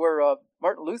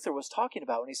Martin Luther was talking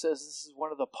about when he says this is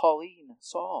one of the Pauline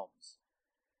Psalms.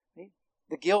 Right?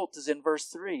 The guilt is in verse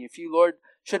 3. If you, Lord,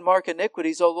 should mark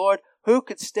iniquities, O Lord, who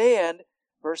could stand?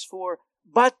 Verse 4.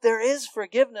 But there is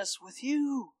forgiveness with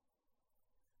you.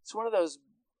 It's one of those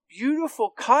beautiful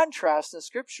contrasts in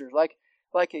Scripture, like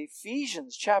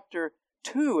Ephesians chapter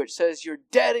 2. It says you're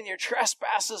dead in your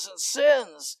trespasses and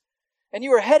sins, and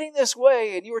you were heading this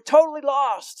way, and you were totally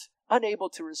lost, unable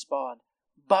to respond.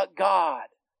 But God,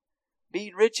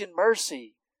 being rich in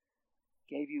mercy,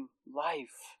 gave you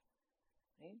life.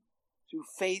 Right? Through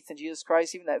faith in Jesus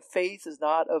Christ, even that faith is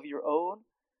not of your own.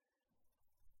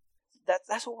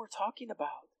 That's what we're talking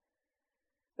about.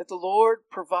 That the Lord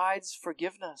provides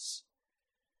forgiveness.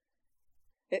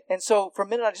 And so for a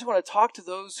minute, I just want to talk to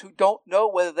those who don't know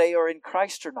whether they are in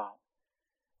Christ or not.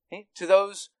 Okay? To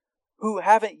those who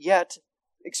haven't yet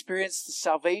experienced the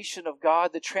salvation of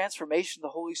God, the transformation of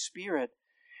the Holy Spirit.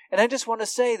 And I just want to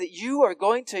say that you are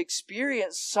going to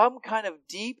experience some kind of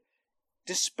deep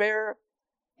despair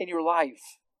in your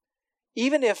life.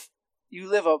 Even if you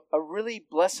live a really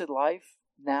blessed life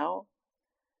now,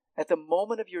 at the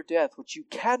moment of your death, which you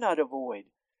cannot avoid,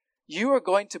 you are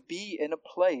going to be in a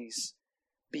place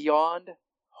beyond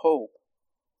hope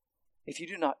if you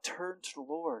do not turn to the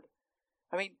Lord.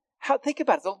 I mean, think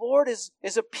about it. The Lord is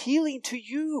appealing to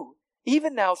you,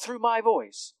 even now through my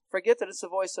voice. Forget that it's the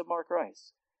voice of Mark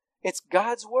Rice. It's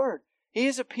God's Word. He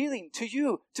is appealing to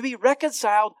you to be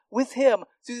reconciled with Him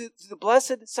through the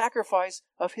blessed sacrifice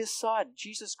of His Son,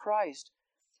 Jesus Christ.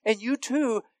 And you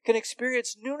too can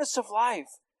experience newness of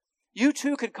life. You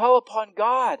too can call upon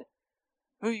God,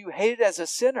 who you hated as a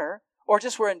sinner, or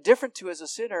just were indifferent to as a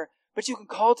sinner, but you can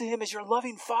call to Him as your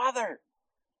loving Father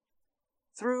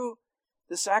through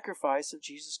the sacrifice of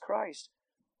Jesus Christ.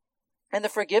 And the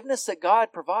forgiveness that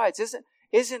God provides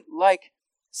isn't like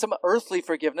some earthly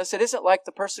forgiveness. It isn't like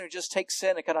the person who just takes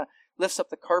sin and kind of lifts up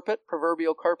the carpet,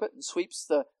 proverbial carpet, and sweeps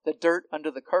the dirt under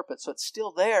the carpet. So it's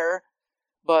still there,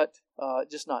 but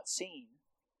just not seen.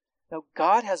 Now,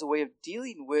 God has a way of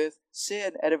dealing with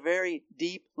sin at a very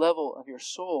deep level of your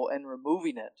soul and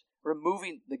removing it,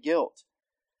 removing the guilt.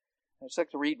 I'd just like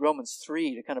to read Romans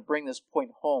 3 to kind of bring this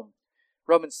point home.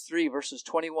 Romans 3 verses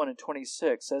 21 and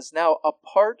 26 says, Now,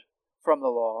 apart from the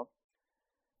law,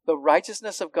 the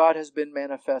righteousness of God has been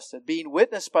manifested, being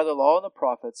witnessed by the law and the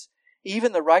prophets,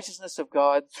 even the righteousness of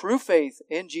God through faith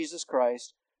in Jesus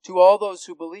Christ to all those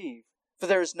who believe. For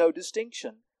there is no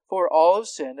distinction, for all have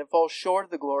sinned and fall short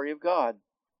of the glory of God,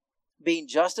 being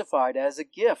justified as a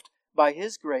gift by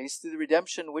His grace through the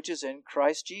redemption which is in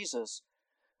Christ Jesus,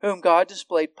 whom God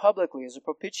displayed publicly as a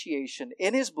propitiation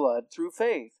in His blood through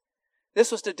faith.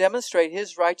 This was to demonstrate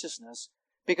His righteousness,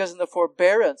 because in the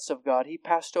forbearance of God He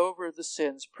passed over the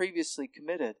sins previously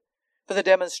committed, for the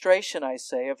demonstration, I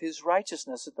say, of His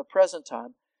righteousness at the present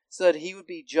time, so that He would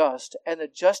be just and the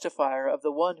justifier of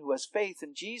the one who has faith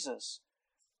in Jesus.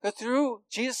 But through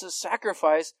Jesus'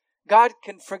 sacrifice, God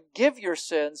can forgive your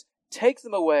sins, take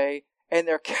them away, and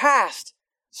they're cast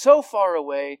so far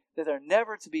away that they're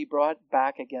never to be brought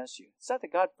back against you. It's not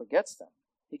that God forgets them.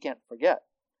 He can't forget.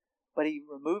 But He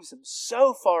removes them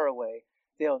so far away,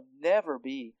 there'll never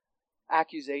be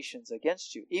accusations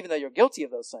against you, even though you're guilty of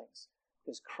those things,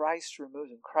 because Christ removes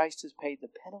them. Christ has paid the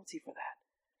penalty for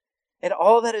that. And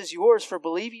all that is yours for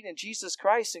believing in Jesus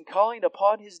Christ and calling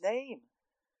upon His name.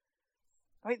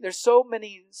 I mean, there's so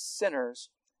many sinners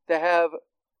that have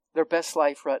their best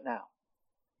life right now.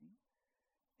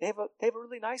 They have a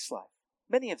really nice life.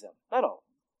 Many of them. Not all.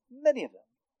 Many of them.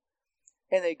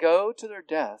 And they go to their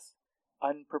death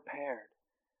unprepared.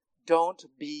 Don't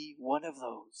be one of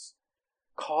those.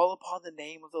 Call upon the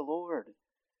name of the Lord.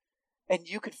 And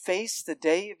you could face the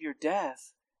day of your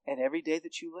death and every day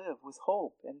that you live with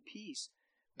hope and peace,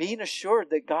 being assured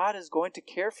that God is going to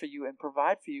care for you and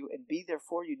provide for you and be there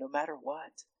for you no matter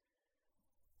what.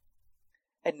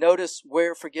 And notice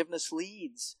where forgiveness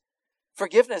leads.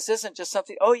 Forgiveness isn't just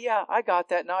something, oh yeah, I got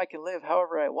that, now I can live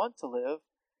however I want to live.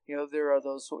 You know, there are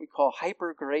those what we call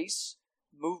hyper grace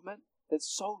movement that's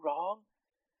so wrong.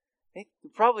 They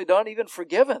probably not even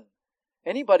forgiven.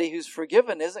 Anybody who's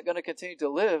forgiven isn't going to continue to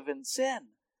live in sin.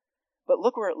 But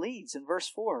look where it leads in verse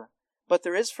 4. But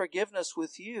there is forgiveness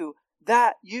with you,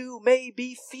 that you may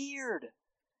be feared.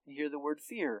 You hear the word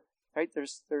fear, right?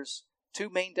 There's two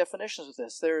main definitions of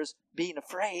this. There's being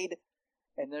afraid,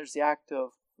 and there's the act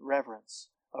of reverence,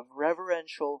 of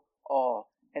reverential awe.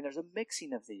 And there's a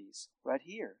mixing of these right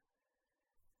here.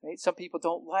 Right? Some people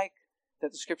don't like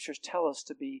that the Scriptures tell us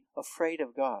to be afraid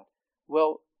of God.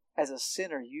 Well, as a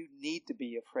sinner, you need to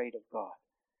be afraid of God.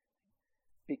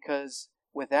 Because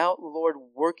without the Lord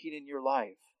working in your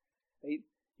life, right?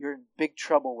 You're in big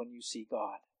trouble when you see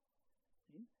God.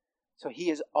 So He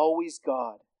is always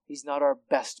God. He's not our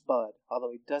best bud,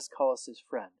 although He does call us His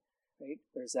friend. Right?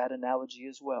 There's that analogy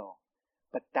as well.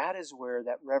 But that is where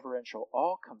that reverential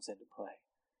awe comes into play.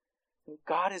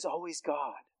 God is always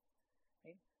God,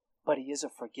 right? But He is a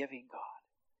forgiving God.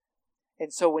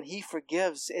 And so when He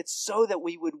forgives, it's so that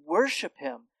we would worship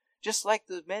Him, just like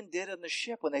the men did on the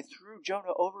ship when they threw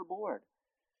Jonah overboard.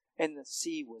 And the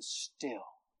sea was still.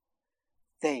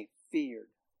 They feared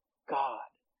God.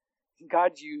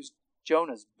 God used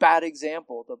Jonah's bad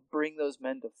example to bring those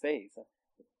men to faith,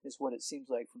 is what it seems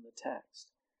like from the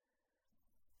text.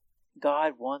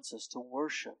 God wants us to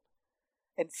worship.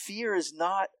 And fear is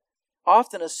not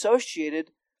often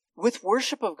associated with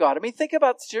worship of God. I mean, think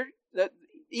about the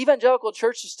evangelical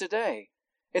churches today.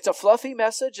 It's a fluffy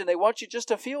message and they want you just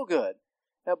to feel good.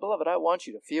 Now, beloved, I want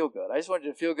you to feel good. I just want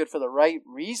you to feel good for the right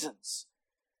reasons.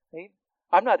 Right?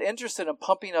 I'm not interested in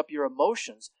pumping up your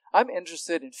emotions. I'm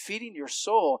interested in feeding your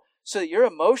soul so that your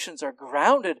emotions are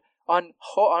grounded on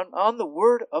the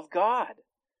Word of God.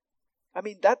 I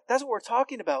mean, that's what we're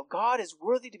talking about. God is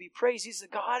worthy to be praised. He's the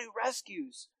God who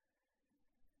rescues.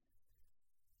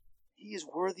 He is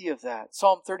worthy of that.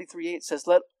 Psalm 33:8 says,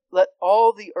 Let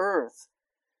all the earth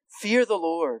fear the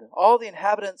Lord. All the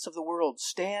inhabitants of the world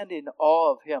stand in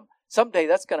awe of Him. Someday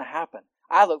that's going to happen.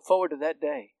 I look forward to that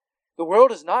day. The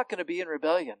world is not going to be in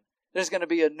rebellion. There's going to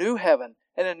be a new heaven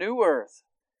and a new earth.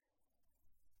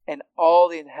 And all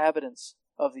the inhabitants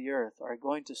of the earth are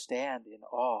going to stand in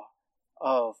awe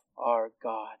of our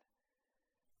God.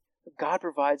 God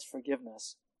provides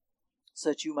forgiveness so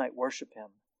that you might worship Him.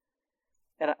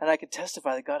 And I can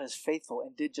testify that God is faithful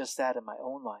and did just that in my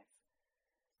own life.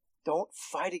 Don't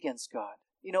fight against God.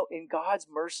 You know, in God's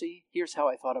mercy, here's how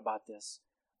I thought about this.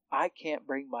 I can't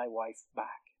bring my wife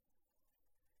back.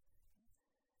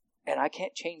 And I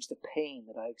can't change the pain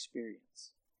that I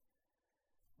experience.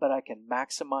 But I can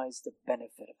maximize the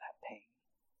benefit of that pain.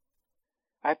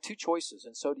 I have two choices,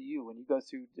 and so do you when you go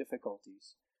through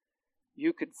difficulties.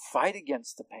 You could fight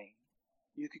against the pain.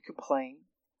 You could complain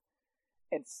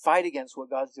and fight against what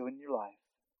God's doing in your life.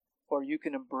 Or you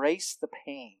can embrace the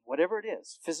pain, whatever it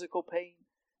is, physical pain,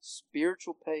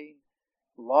 spiritual pain,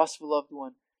 loss of a loved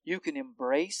one. You can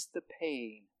embrace the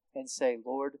pain and say,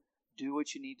 Lord, do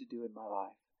what you need to do in my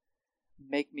life.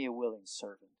 Make me a willing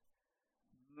servant.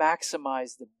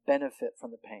 Maximize the benefit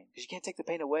from the pain. Because you can't take the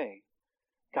pain away.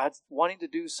 God's wanting to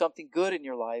do something good in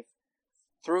your life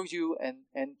through you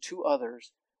and to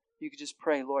others. You can just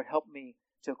pray, Lord, help me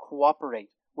to cooperate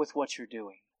with what you're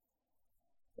doing.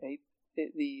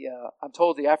 I'm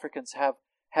told the Africans have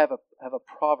a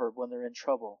proverb when they're in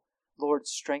trouble. Lord,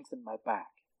 strengthen my back.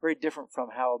 Very different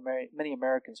from how many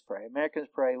Americans pray. Americans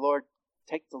pray, Lord,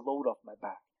 take the load off my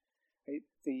back. Right?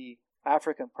 The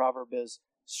African proverb is,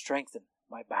 strengthen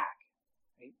my back.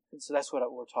 Right? And so that's what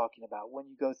we're talking about. When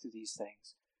you go through these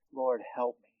things, Lord,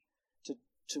 help me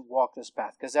to walk this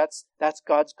path. Because that's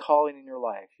God's calling in your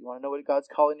life. You want to know what God's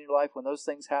calling in your life? When those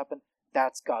things happen,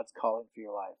 that's God's calling for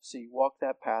your life. So you walk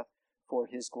that path for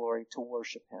His glory, to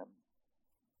worship Him.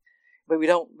 But we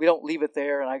don't leave it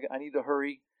there, and I need to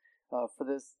hurry for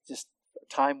this, just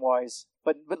time-wise.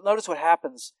 But notice what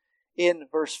happens in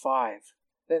verse 5.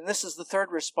 Then this is the third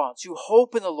response. You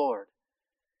hope in the Lord.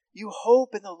 You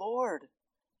hope in the Lord.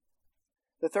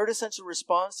 The third essential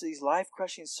response to these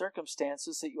life-crushing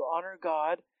circumstances, that you honor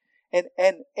God and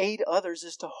aid others,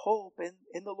 is to hope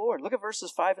in the Lord. Look at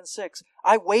verses 5 and 6.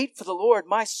 I wait for the Lord.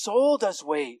 My soul does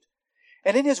wait.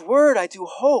 And in His word I do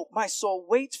hope. My soul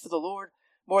waits for the Lord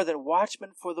more than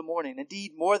watchmen for the morning.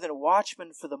 Indeed, more than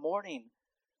watchmen for the morning.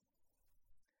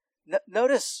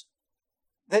 Notice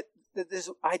that this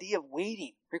idea of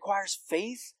waiting requires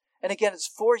faith. And again, it's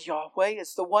for Yahweh.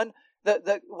 It's the one,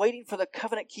 the waiting for the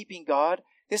covenant-keeping God.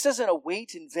 This isn't a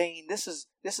wait in vain. This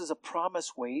is a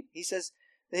promise wait. He says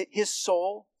that His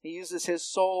soul, He uses His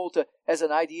soul as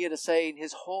an idea to say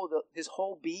his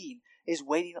whole being is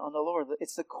waiting on the Lord.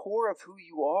 It's the core of who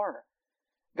you are.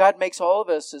 God makes all of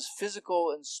us as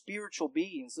physical and spiritual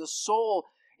beings. The soul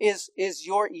is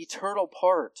your eternal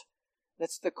part.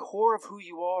 That's the core of who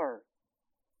you are.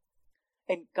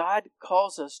 And God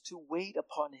calls us to wait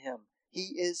upon Him.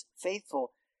 He is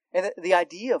faithful. And the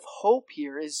idea of hope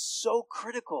here is so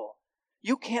critical.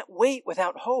 You can't wait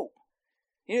without hope.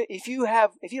 If you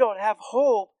don't have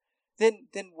hope, then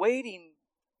waiting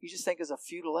you just think is a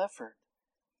futile effort.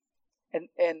 And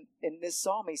in this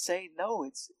psalm, he's saying, no,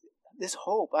 it's this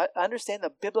hope. I understand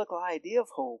the biblical idea of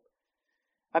hope.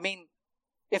 I mean,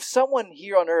 if someone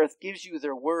here on earth gives you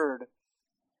their word,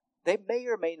 they may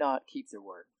or may not keep their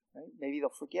word. Right? Maybe they'll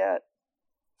forget,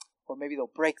 or maybe they'll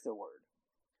break their word.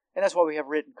 And that's why we have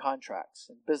written contracts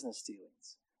and business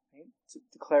dealings, right?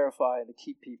 To clarify and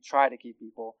to try to keep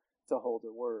people to hold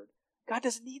their word. God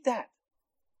doesn't need that.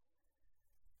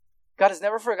 God has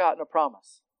never forgotten a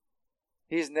promise.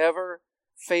 He's never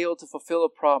failed to fulfill a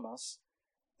promise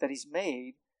that He's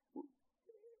made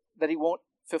that He won't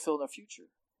fulfill in the future.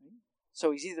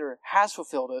 So He's either has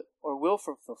fulfilled it or will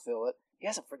fulfill it. He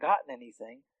hasn't forgotten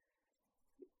anything.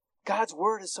 God's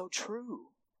word is so true.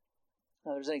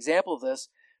 Now, there's an example of this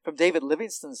from David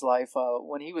Livingstone's life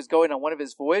when he was going on one of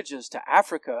his voyages to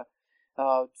Africa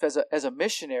as a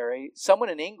missionary. Someone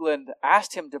in England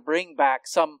asked him to bring back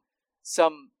some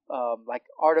like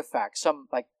artifact, some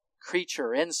like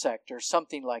creature, insect, or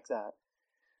something like that.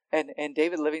 And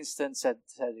David Livingstone said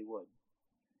he would.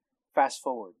 Fast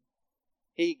forward,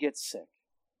 he gets sick.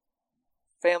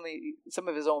 Some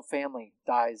of his own family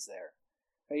dies there.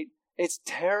 Right? It's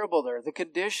terrible there. The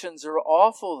conditions are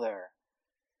awful there.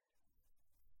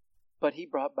 But he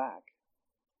brought back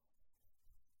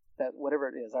that whatever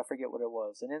it is, I forget what it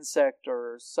was, an insect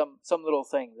or some little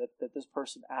thing that this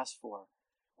person asked for.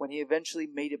 When he eventually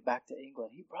made it back to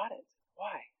England, he brought it.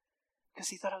 Why? Because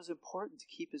he thought it was important to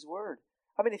keep his word.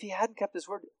 I mean, if he hadn't kept his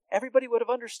word, everybody would have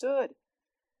understood.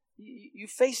 You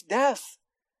face death.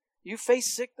 You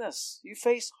face sickness. You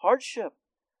face hardship.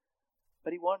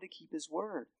 But he wanted to keep his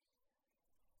word.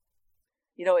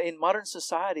 You know, in modern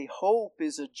society, hope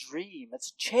is a dream.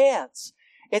 It's a chance.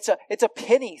 It's a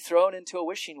penny thrown into a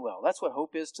wishing well. That's what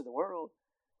hope is to the world.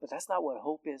 But that's not what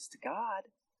hope is to God.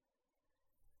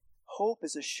 Hope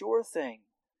is a sure thing.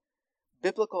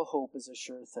 Biblical hope is a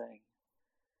sure thing.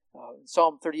 In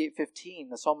Psalm 38:15,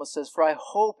 the psalmist says, "For I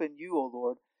hope in you, O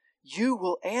Lord. You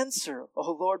will answer,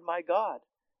 O Lord my God."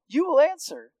 You will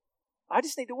answer. I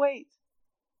just need to wait.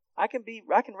 I can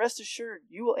rest assured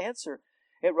you will answer.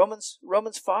 And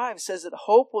Romans 5 says that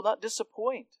hope will not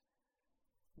disappoint.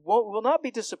 Will not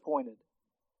be disappointed.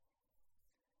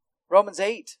 Romans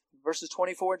 8, verses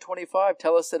 24 and 25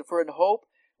 tell us that for in hope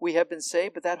we have been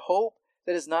saved, but hope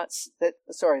that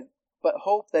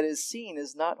is seen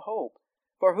is not hope.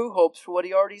 For who hopes for what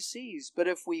he already sees? But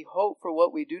if we hope for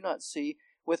what we do not see,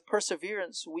 with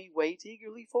perseverance we wait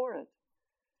eagerly for it.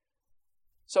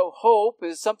 So hope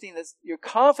is something that you're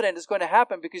confident is going to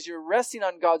happen because you're resting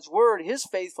on God's word, His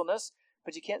faithfulness,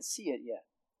 but you can't see it yet.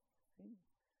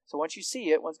 So once you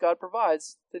see it, once God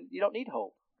provides, then you don't need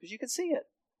hope because you can see it.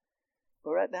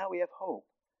 But right now we have hope.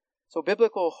 So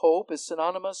biblical hope is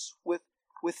synonymous with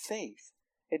faith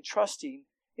and trusting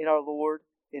in our Lord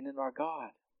and in our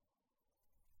God.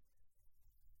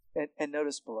 And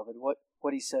notice, beloved,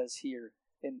 what he says here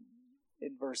in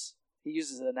verse. He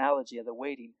uses an analogy of the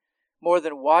waiting. More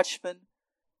than watchmen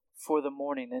for the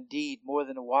morning. Indeed, more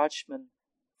than a watchman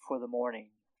for the morning.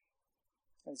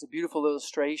 And it's a beautiful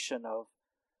illustration of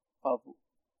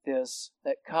this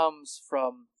that comes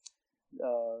from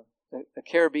the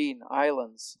Caribbean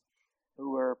islands, who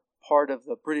were part of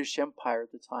the British Empire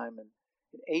at the time. In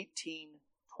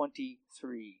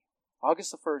 1823,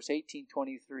 August the 1st,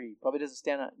 1823. Probably doesn't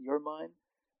stand out in your mind,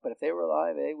 but if they were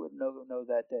alive, they would know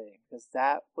that day, because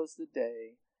that was the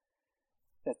day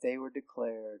that they were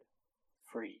declared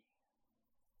free.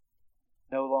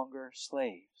 No longer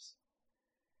slaves.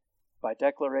 By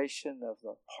declaration of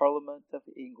the Parliament of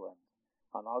England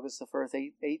on August the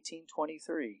 1st,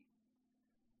 1823,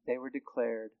 they were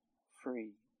declared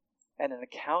free. And an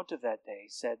account of that day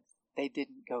said they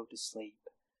didn't go to sleep.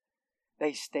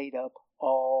 They stayed up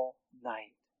all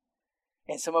night.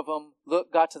 And some of them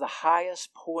got to the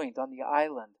highest point on the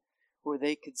island where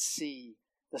they could see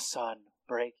the sun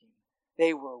breaking.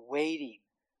 They were waiting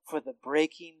for the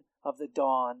breaking of the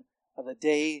dawn of the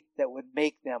day that would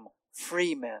make them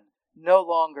free men, no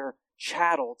longer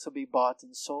chattel to be bought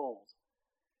and sold.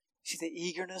 See the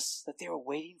eagerness that they were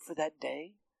waiting for that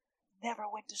day? Never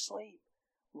went to sleep.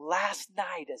 Last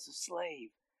night as a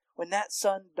slave. When that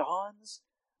sun dawns,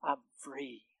 I'm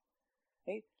free.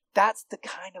 Okay? That's the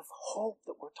kind of hope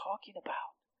that we're talking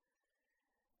about.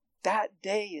 That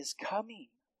day is coming.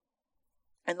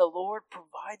 And the Lord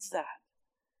provides that.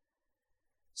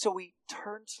 So we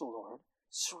turn to the Lord,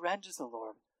 surrender to the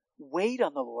Lord, wait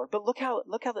on the Lord. But look how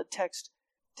the text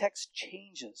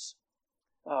changes.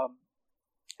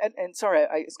 Sorry,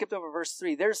 I skipped over verse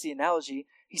 3. There's the analogy.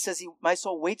 He says, my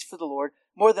soul waits for the Lord,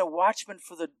 more than watchmen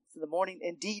for the morning.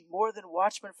 Indeed, more than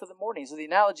watchmen for the morning. So the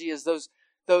analogy is those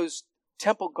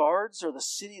temple guards or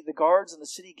the guards in the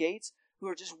city gates who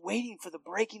are just waiting for the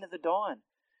breaking of the dawn.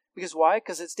 Because why?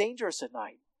 Because it's dangerous at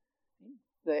night.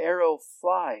 The arrow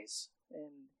flies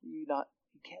and you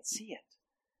can't see it.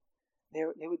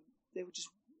 They would just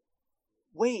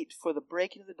wait for the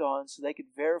breaking of the dawn so they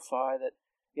could verify that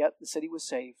yet the city was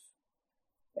safe,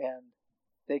 and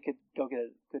they could go get a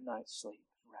good night's sleep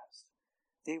and rest.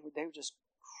 They were just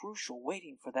crucial,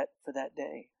 waiting for that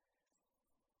day.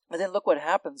 And then look what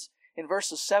happens in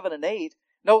verses 7 and 8.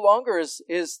 No longer is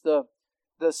the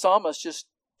psalmist just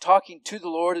talking to the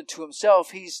Lord and to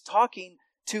himself. He's talking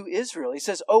to Israel. He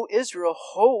says, "O Israel,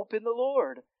 hope in the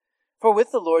Lord. For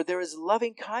with the Lord there is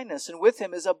loving kindness, and with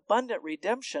him is abundant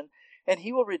redemption, and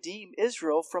he will redeem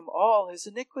Israel from all his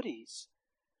iniquities."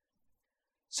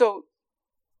 So,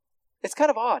 it's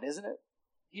kind of odd, isn't it?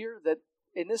 Here that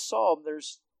in this psalm,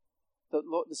 there's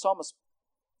the psalmist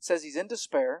says he's in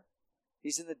despair.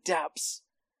 He's in the depths.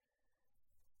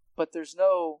 But there's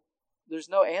no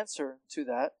answer to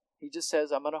that. He just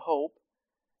says, "I'm going to hope."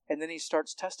 And then he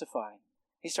starts testifying.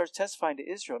 He starts testifying to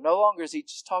Israel. No longer is he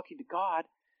just talking to God.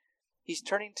 He's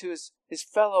turning to his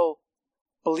fellow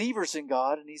believers in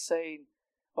God, and he's saying,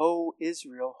 "O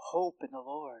Israel, hope in the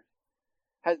Lord."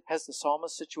 Has the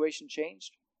psalmist's situation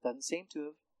changed? Doesn't seem to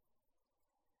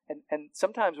have. And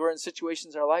sometimes we're in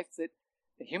situations in our life that,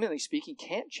 humanly speaking,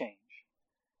 can't change.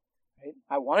 Right?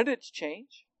 I wanted it to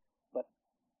change, but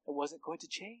it wasn't going to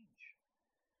change.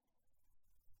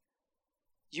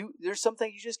 There's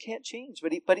something you just can't change.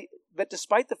 But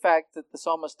despite the fact that the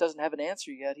psalmist doesn't have an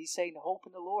answer yet, he's saying, "Hope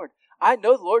in the Lord." I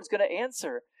know the Lord's going to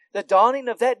answer. The dawning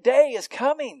of that day is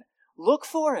coming. Look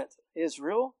for it,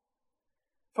 Israel.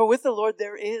 For with the Lord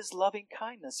there is loving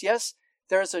kindness. Yes,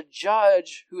 there is a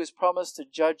judge who has promised to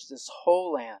judge this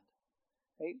whole land.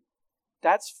 Right?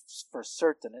 That's for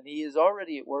certain, and he is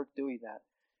already at work doing that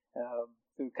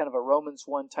through kind of a Romans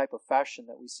 1 type of fashion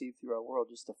that we see through our world,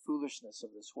 just the foolishness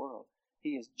of this world.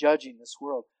 He is judging this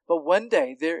world. But one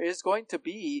day there is going to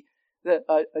be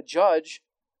a judge.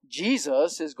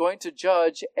 Jesus is going to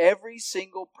judge every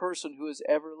single person who has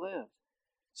ever lived.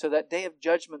 So that day of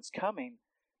judgment's coming.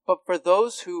 But for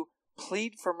those who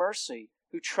plead for mercy,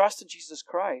 who trust in Jesus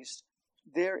Christ,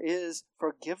 there is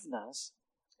forgiveness.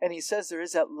 And he says there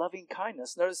is that loving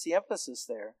kindness. Notice the emphasis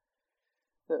there.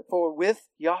 For with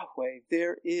Yahweh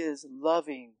there is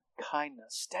loving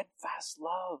kindness, steadfast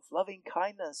love, loving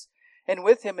kindness. And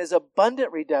with him is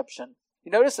abundant redemption.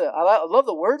 You notice that? I love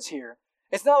the words here.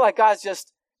 It's not like God's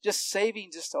just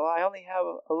saving, I only have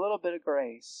a little bit of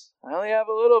grace. I only have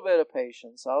a little bit of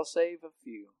patience. I'll save a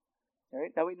few.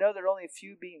 Right? Now we know there are only a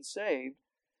few being saved.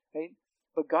 Right?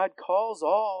 But God calls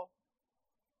all.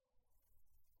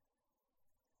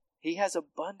 He has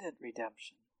abundant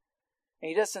redemption. And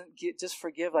he doesn't just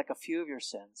forgive like a few of your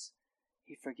sins.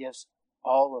 He forgives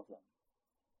all of them.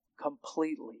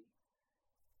 Completely.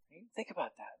 Right? Think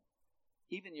about that.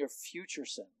 Even your future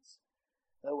sins.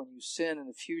 Though when you sin in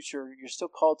the future, you're still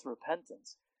called to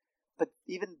repentance. But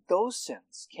even those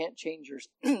sins can't change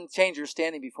your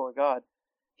standing before God.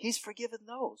 He's forgiven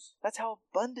those. That's how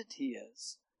abundant he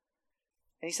is.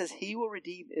 And he says he will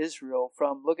redeem Israel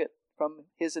from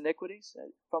his iniquities,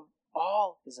 from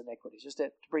all his iniquities, just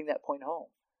to bring that point home.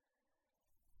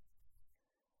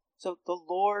 So the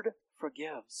Lord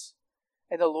forgives,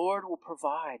 and the Lord will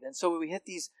provide. And so when we hit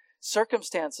these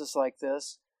circumstances like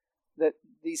this, that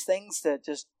these things that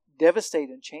just devastate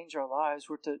and change our lives,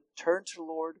 we're to turn to the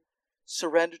Lord,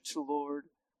 surrender to the Lord,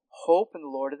 hope in the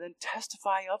Lord, and then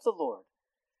testify of the Lord.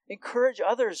 Encourage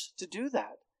others to do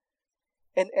that.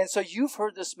 And so you've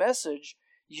heard this message.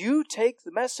 You take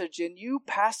the message and you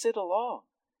pass it along.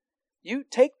 You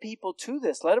take people to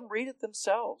this. Let them read it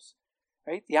themselves.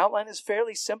 Right? The outline is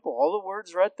fairly simple. All the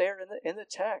words right there in the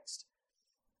text.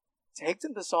 Take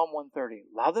them to Psalm 130.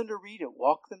 Allow them to read it.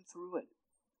 Walk them through it.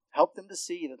 Help them to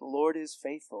see that the Lord is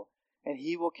faithful, and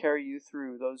he will carry you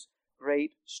through those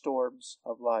great storms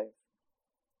of life.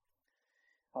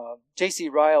 J.C.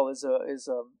 Ryle is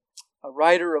a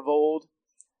writer of old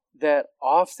that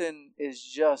often is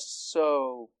just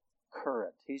so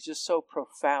current. He's just so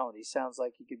profound. He sounds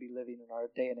like he could be living in our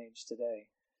day and age today.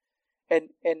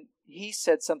 And he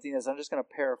said something I'm just going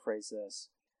to paraphrase this.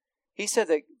 He said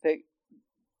that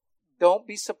don't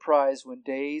be surprised when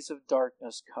days of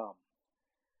darkness come,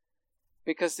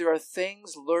 because there are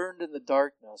things learned in the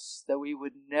darkness that we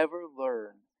would never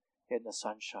learn in the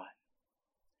sunshine.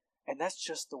 And that's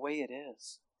just the way it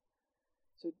is.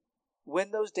 So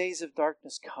when those days of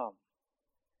darkness come,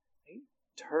 right,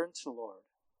 turn to the Lord,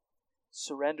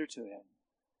 surrender to him,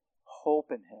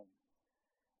 hope in him,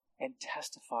 and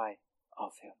testify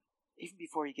of him, even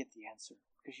before you get the answer,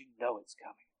 because you know it's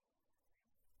coming.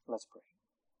 Let's pray.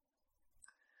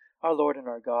 Our Lord and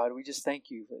our God, we just thank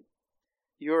you that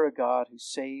you're a God who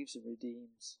saves and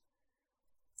redeems.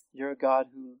 You're a God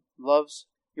who loves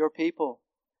your people,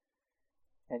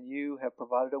 and you have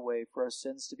provided a way for our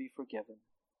sins to be forgiven.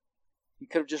 You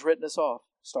could have just written us off,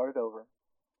 started over,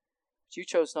 But you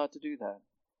chose not to do that.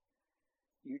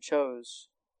 You chose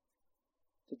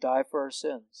to die for our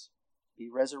sins, be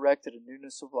resurrected in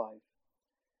newness of life,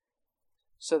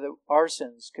 so that our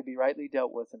sins could be rightly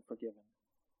dealt with and forgiven.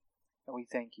 And we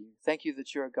thank you. Thank you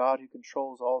that you're a God who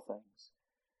controls all things,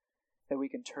 that we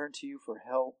can turn to you for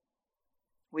help.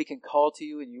 We can call to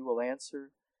you and you will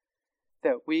answer,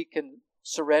 that we can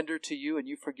surrender to you and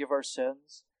you forgive our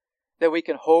sins, that we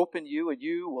can hope in you and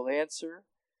you will answer,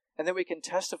 and that we can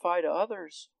testify to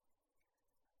others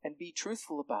and be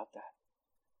truthful about that,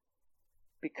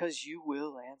 because you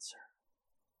will answer.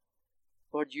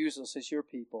 Lord, use us as your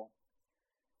people,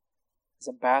 as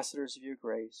ambassadors of your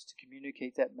grace, to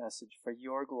communicate that message for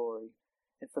your glory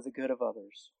and for the good of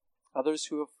others. Others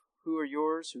who are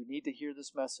yours, who need to hear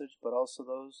this message, but also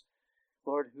those,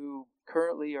 Lord, who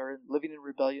currently are living in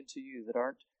rebellion to you, that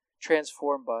aren't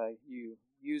transformed by you.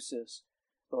 Use this,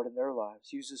 Lord, in their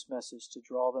lives. Use this message to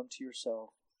draw them to yourself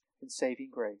in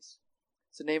saving grace.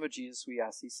 In the name of Jesus, we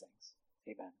ask these things.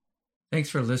 Amen. Thanks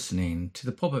for listening to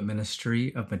the pulpit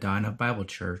ministry of Medina Bible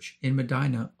Church in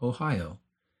Medina, Ohio.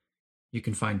 You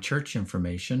can find church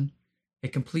information, a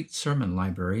complete sermon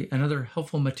library, and other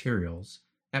helpful materials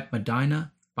at medinabible.org.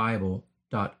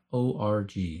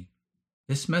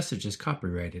 This message is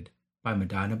copyrighted by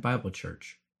Medina Bible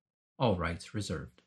Church. All rights reserved.